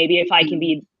 And maybe if I can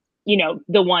be,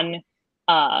 the one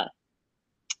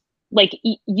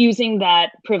using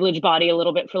that privileged body a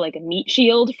little bit for like a meat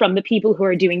shield from the people who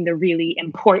are doing the really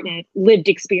important lived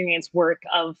experience work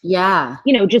of,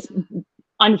 just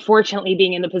unfortunately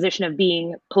being in the position of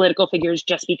being political figures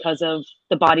just because of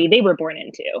the body they were born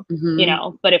into,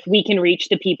 but if we can reach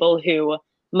the people who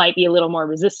might be a little more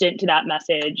resistant to that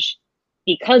message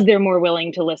because they're more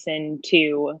willing to listen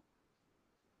to,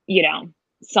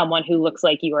 someone who looks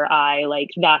like you or I, like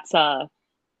that's a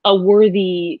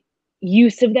worthy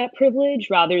use of that privilege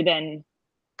rather than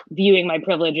viewing my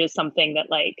privilege as something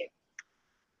that like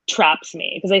traps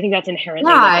me. Because I think that's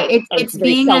inherently it's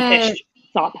very selfish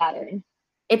thought pattern.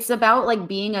 It's about like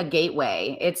being a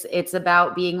gateway. It's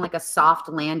about being like a soft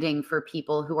landing for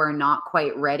people who are not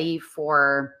quite ready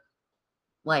for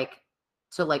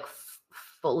to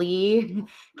fully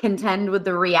contend with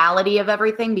the reality of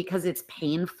everything, because it's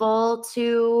painful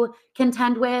to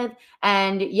contend with.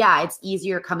 And yeah, it's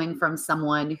easier coming from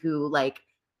someone who like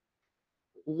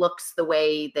looks the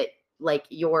way that like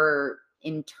your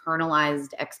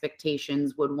internalized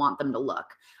expectations would want them to look.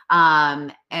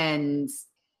 And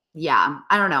yeah,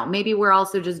 I don't know. Maybe we're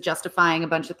also just justifying a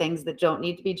bunch of things that don't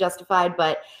need to be justified.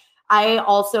 But I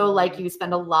also, like you,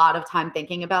 spend a lot of time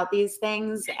thinking about these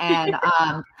things. And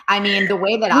I mean, the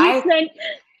way that I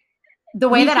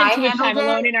handled time it,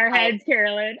 alone in our heads,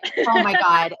 Carolyn. Oh my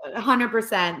God,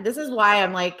 100%. This is why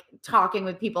I'm like talking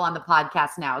with people on the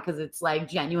podcast now, because it's like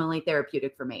genuinely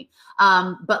therapeutic for me.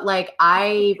 But like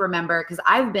I remember, because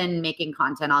I've been making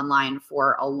content online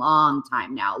for a long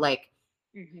time now, like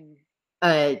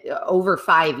over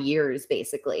 5 years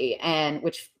basically, and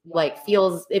which like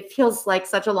feels like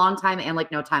such a long time and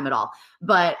like no time at all.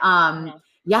 But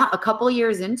yeah, a couple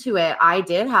years into it, I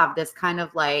did have this kind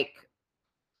of like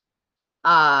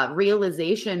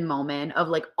realization moment of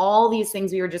like all these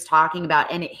things we were just talking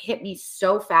about, and it hit me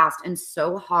so fast and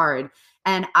so hard,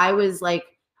 and I was like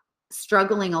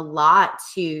struggling a lot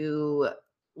to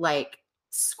like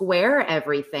square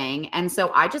everything. And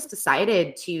so I just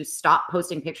decided to stop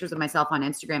posting pictures of myself on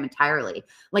Instagram entirely.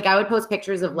 Like I would post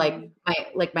pictures of like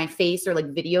my face or like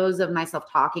videos of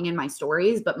myself talking in my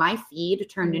stories, but my feed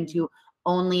turned into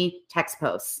only text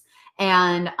posts.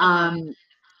 And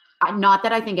not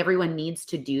that I think everyone needs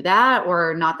to do that,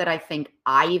 or not that I think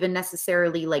I even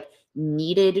necessarily like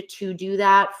needed to do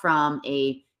that from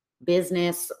a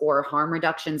business or harm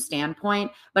reduction standpoint,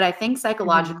 but I think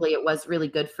psychologically it was really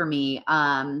good for me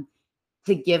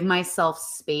to give myself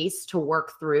space to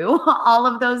work through all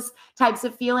of those types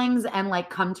of feelings and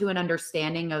like come to an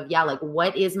understanding of, like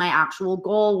what is my actual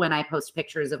goal when I post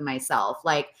pictures of myself?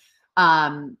 Like,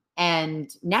 and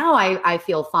now I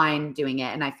feel fine doing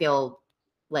it, and I feel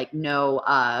like no,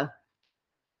 I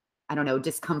I don't know,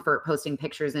 discomfort posting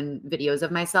pictures and videos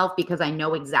of myself because I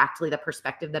know exactly the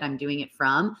perspective that I'm doing it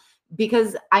from.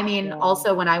 Because I mean,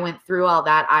 also when I went through all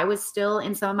that, I was still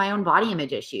in some of my own body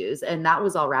image issues, and that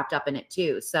was all wrapped up in it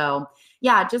too. So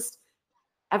yeah, just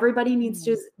everybody needs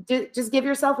to just give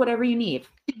yourself whatever you need.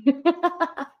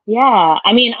 Yeah.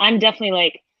 I mean, I'm definitely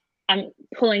like, I'm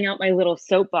pulling out my little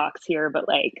soapbox here, but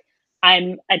like,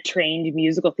 I'm a trained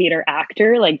musical theater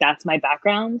actor. Like, that's my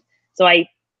background. So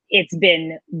it's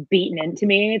been beaten into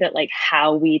me that like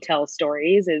how we tell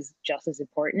stories is just as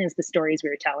important as the stories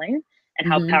we're telling, and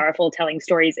how Mhm. powerful telling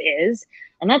stories is.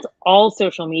 And that's all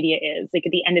social media is. Like,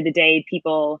 at the end of the day,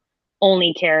 people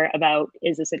only care about,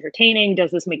 is this entertaining?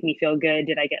 Does this make me feel good?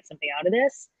 Did I get something out of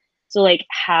this? So like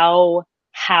how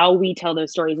we tell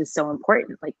those stories is so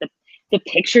important. Like the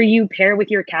picture you pair with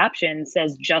your caption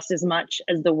says just as much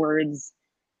as the words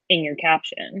in your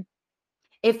caption.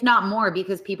 If not more,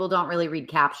 because people don't really read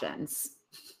captions.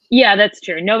 Yeah, that's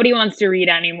true. Nobody wants to read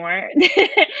anymore.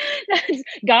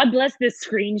 God bless this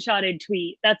screenshotted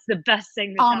tweet. That's the best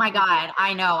thing that's Oh my happened to God, me.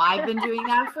 I know. I've been doing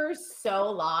that for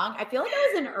so long. I feel like I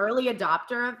was an early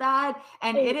adopter of that.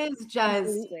 And it is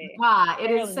just, Completely. wow, it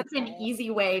is Ireland such an style. easy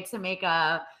way to make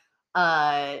a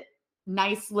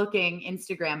nice looking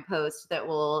Instagram post that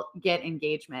will get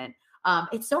engagement.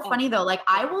 It's so funny though. Like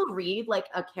I will read like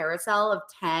a carousel of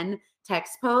 10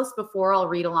 text posts before I'll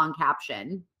read a long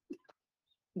caption.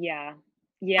 Yeah. I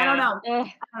don't Yeah. know.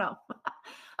 I don't know.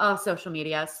 Oh, social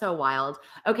media, so wild.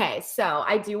 Okay, so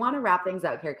I do want to wrap things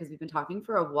up here because we've been talking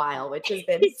for a while, which has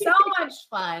been so much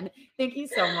fun. Thank you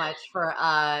so much for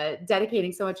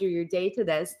dedicating so much of your day to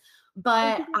this. Thank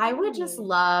But you for I would having just me.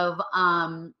 love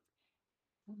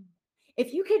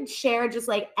if you could share just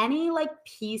like any like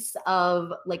piece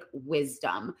of like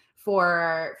wisdom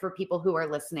for people who are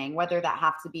listening, whether that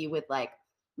have to be with like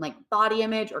body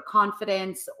image or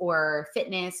confidence or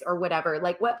fitness or whatever.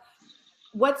 Like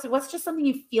what's just something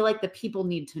you feel like the people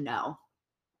need to know?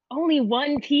 Only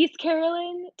one piece,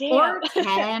 Carolyn? Damn. Or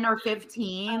 10 or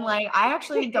 15. Like I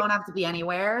actually don't have to be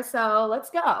anywhere, so let's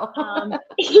go. Um,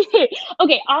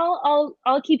 okay,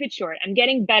 I'll keep it short. I'm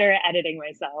getting better at editing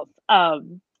myself.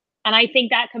 And I think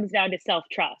that comes down to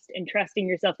self-trust and trusting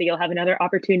yourself that you'll have another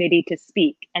opportunity to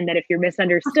speak, and that if you're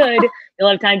misunderstood, you'll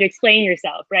have time to explain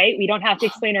yourself, right? We don't have to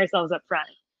explain ourselves up front.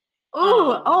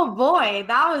 Ooh, oh boy,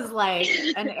 that was like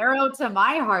an arrow to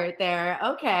my heart there.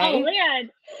 Oh Okay.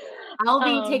 man. I'll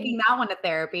be taking Um, that one to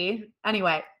therapy.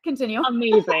 Anyway, continue.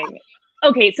 Amazing.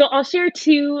 Okay, so I'll share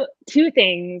two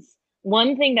things.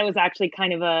 One thing that was actually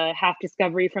kind of a half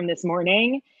discovery from this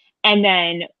morning, and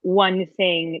then one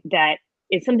thing that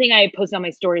is something I posted on my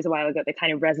stories a while ago that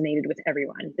kind of resonated with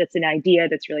everyone. That's an idea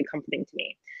that's really comforting to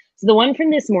me. So the one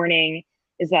from this morning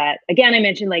is that, again, I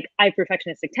mentioned like I have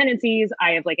perfectionistic tendencies.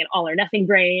 I have like an all or nothing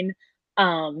brain.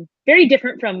 Very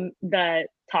different from the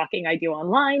talking I do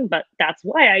online, but that's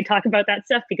why I talk about that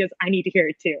stuff, because I need to hear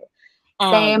it too.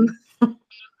 Same. Um,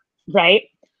 right?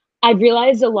 I've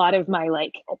realized a lot of my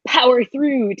like power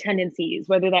through tendencies,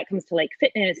 whether that comes to like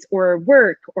fitness or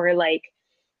work or like,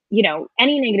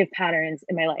 any negative patterns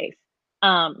in my life.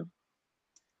 Um,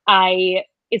 I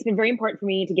It's been very important for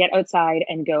me to get outside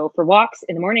and go for walks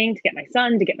in the morning to get my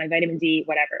sun, to get my vitamin D,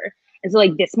 whatever. And so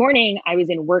like this morning I was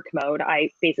in work mode.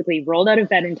 I basically rolled out of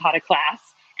bed and taught a class,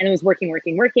 and it was working,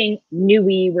 knew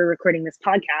we were recording this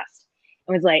podcast,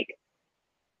 and was like,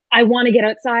 I want to get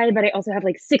outside, but I also have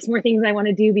like 6 more things I want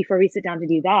to do before we sit down to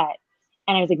do that.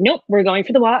 And I was like, nope, we're going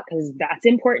for the walk because that's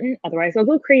important. Otherwise, I'll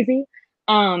go crazy.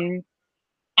 Um,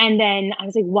 and then I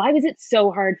was like, why was it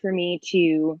so hard for me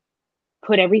to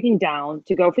put everything down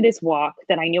to go for this walk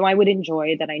that I knew I would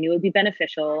enjoy, that I knew would be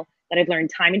beneficial, that I've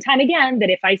learned time and time again that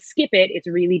if I skip it, it's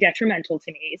really detrimental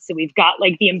to me. So we've got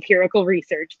like the empirical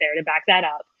research there to back that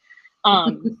up.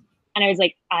 And I was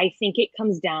like, I think it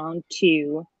comes down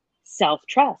to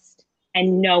self-trust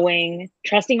and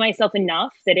trusting myself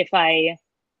enough that if I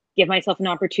give myself an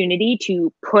opportunity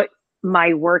to put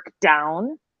my work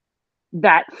down,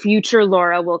 that future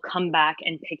Laura will come back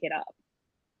and pick it up.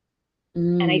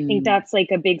 And I think Mm. that's like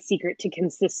a big secret to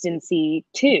consistency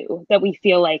too, that we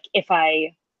feel like if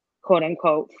I quote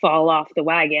unquote fall off the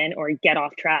wagon or get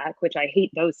off track, which I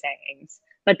hate those sayings,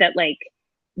 but that like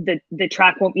the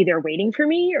track won't be there waiting for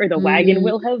me, or the wagon Mm.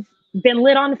 will have been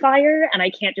lit on fire and I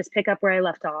can't just pick up where I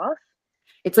left off.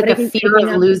 It's But like I a think fear picking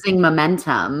of up, losing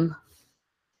momentum.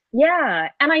 yeah.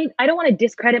 And I don't want to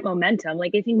discredit momentum.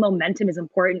 Like I think momentum is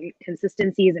important,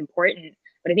 consistency is important,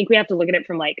 but I think we have to look at it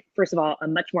from like, first of all, a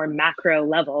much more macro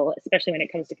level, especially when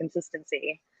it comes to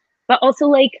consistency. But also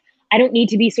like I don't need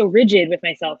to be so rigid with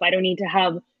myself. I don't need to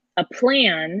have a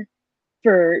plan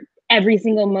for every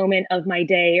single moment of my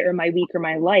day or my week or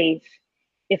my life,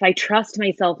 if I trust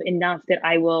myself enough that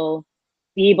I will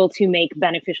be able to make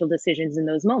beneficial decisions in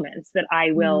those moments, that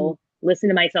I will listen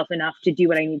to myself enough to do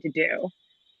what I need to do.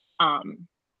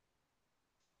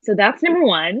 So that's number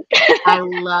one. I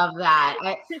love that.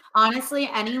 Honestly,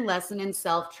 any lesson in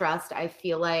self-trust, I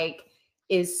feel like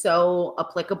is so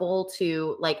applicable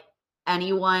to like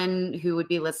anyone who would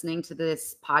be listening to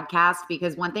this podcast,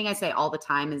 because one thing I say all the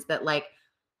time is that like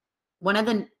one of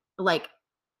the like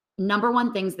number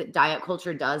one things that diet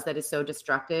culture does that is so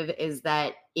destructive is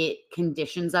that it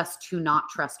conditions us to not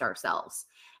trust ourselves.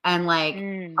 And like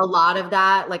a lot of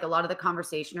that, like a lot of the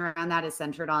conversation around that is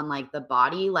centered on like the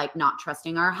body, like not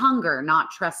trusting our hunger,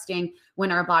 not trusting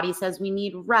when our body says we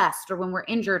need rest or when we're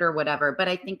injured or whatever. But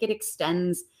I think it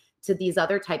extends to these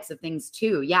other types of things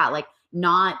too. Yeah. Like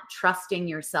not trusting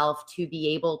yourself to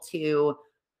be able to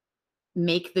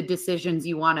make the decisions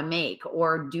you want to make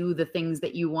or do the things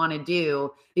that you want to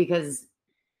do, because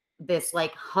this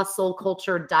like hustle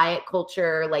culture, diet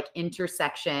culture, like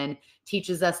intersection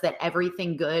teaches us that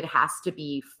everything good has to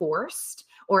be forced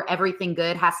or everything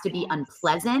good has to be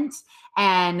unpleasant.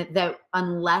 And that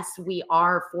unless we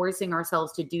are forcing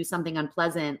ourselves to do something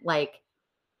unpleasant, like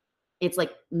it's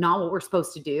like not what we're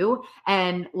supposed to do.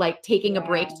 And like taking a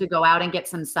break to go out and get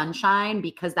some sunshine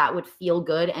because that would feel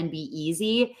good and be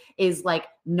easy is like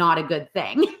not a good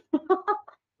thing.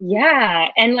 Yeah.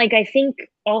 And like, I think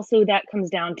also that comes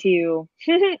down to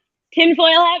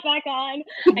tinfoil hat back on.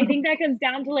 I think that comes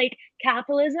down to like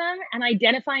capitalism and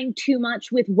identifying too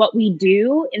much with what we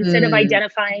do instead of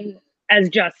identifying as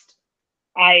just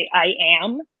I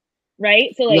am,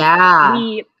 right? So like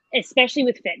we, especially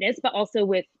with fitness, but also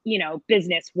with, you know,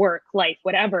 business, work, life,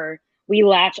 whatever, we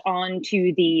latch on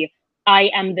to the I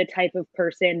am the type of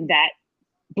person that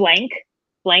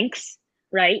blanks,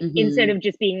 right? Instead of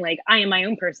just being like, I am my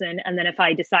own person. And then if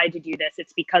I decide to do this,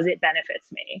 it's because it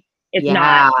benefits me. It's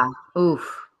not,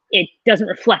 it doesn't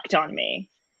reflect on me.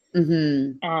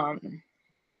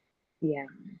 Yeah.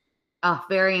 Oh,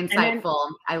 very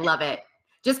insightful. I love it.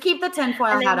 Just keep the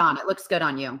tinfoil hat on. It looks good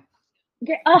on you.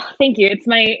 Oh, thank you.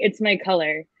 It's my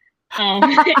color.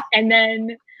 And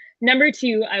then number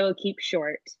 2, I will keep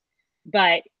short,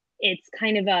 but it's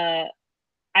kind of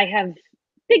I have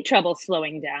big trouble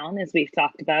slowing down, as we've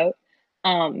talked about.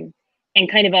 And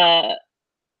kind of a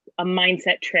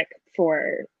mindset trick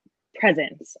for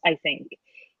presence, I think,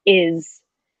 is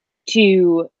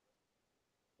to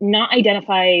not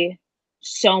identify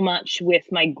so much with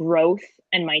my growth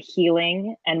and my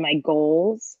healing and my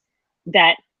goals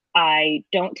that I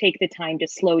don't take the time to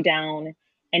slow down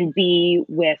and be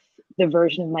with the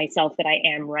version of myself that I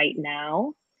am right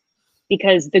now,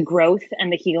 because the growth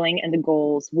and the healing and the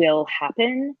goals will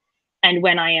happen. And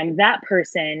when I am that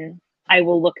person, I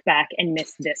will look back and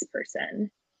miss this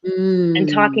person. And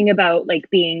talking about like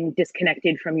being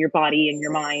disconnected from your body and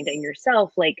your mind and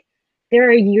yourself, like there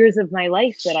are years of my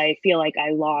life that I feel like I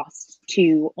lost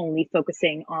to only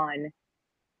focusing on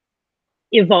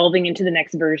evolving into the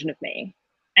next version of me.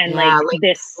 And like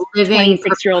this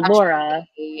 26-year-old Laura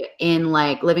in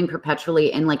like living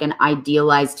perpetually in like an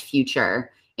idealized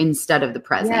future instead of the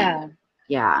present.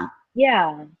 Yeah.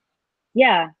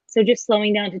 So just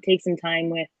slowing down to take some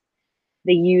time with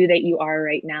the you that you are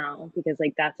right now, because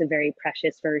like that's a very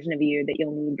precious version of you that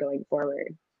you'll need going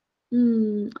forward.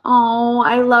 Oh,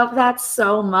 I love that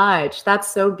so much. That's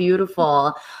so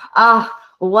beautiful.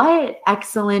 What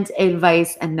excellent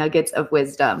advice and nuggets of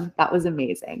wisdom. That was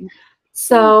amazing.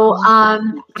 So I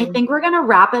think we're going to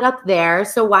wrap it up there.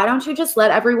 So why don't you just let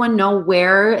everyone know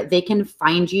where they can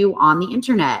find you on the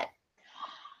internet?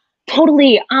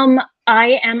 Totally.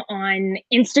 I am on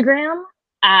Instagram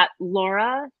at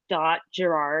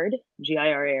laura.girard,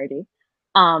 Girard.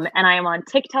 And I am on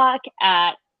TikTok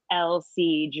at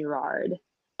LC Girard,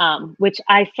 which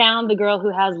I found the girl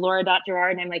who has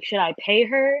Laura.Girard, and I'm like, should I pay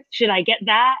her? Should I get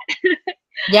that?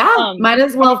 Yeah, might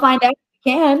as well find out if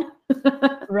you can.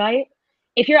 Right?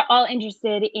 If you're all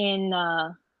interested in,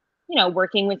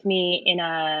 working with me in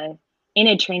a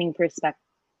training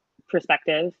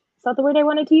perspective, is that the word I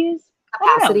wanted to use?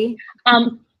 Capacity.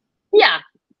 Yeah.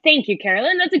 Thank you,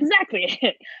 Carolyn. That's exactly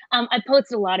it. I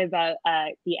post a lot about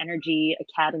the Energy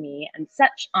Academy and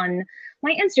such on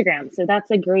my Instagram, so that's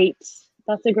a great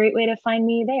way to find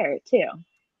me there too.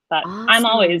 But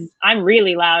awesome. I'm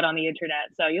really loud on the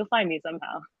internet, so you'll find me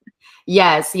somehow.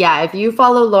 Yes, yeah. If you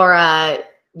follow Laura,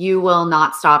 you will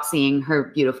not stop seeing her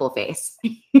beautiful face.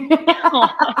 I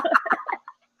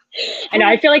know.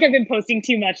 I feel like I've been posting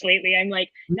too much lately. I'm like,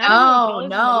 no,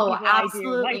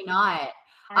 absolutely not.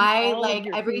 I like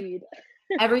every.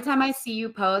 every time I see you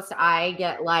post, I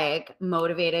get like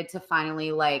motivated to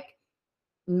finally like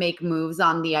make moves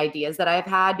on the ideas that I've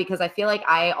had, because I feel like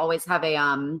I always have a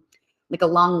like a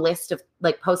long list of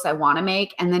like posts I want to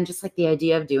make, and then just like the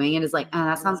idea of doing it is like,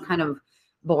 that sounds kind of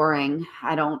boring.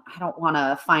 I don't want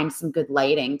to find some good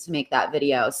lighting to make that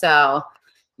video. So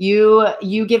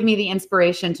you give me the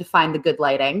inspiration to find the good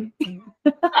lighting.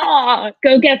 Oh,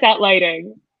 go get that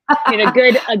lighting. Get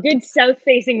a good south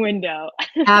facing window.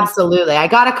 Absolutely. I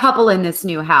got a couple in this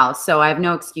new house, so I have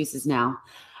no excuses now.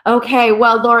 Okay.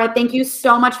 Well, Laura, thank you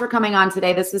so much for coming on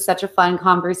today. This was such a fun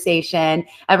conversation.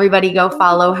 Everybody go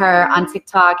follow her on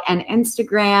TikTok and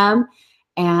Instagram.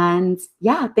 And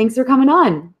yeah, thanks for coming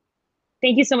on.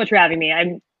 Thank you so much for having me.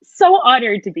 I'm so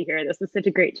honored to be here. This was such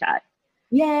a great chat.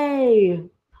 Yay.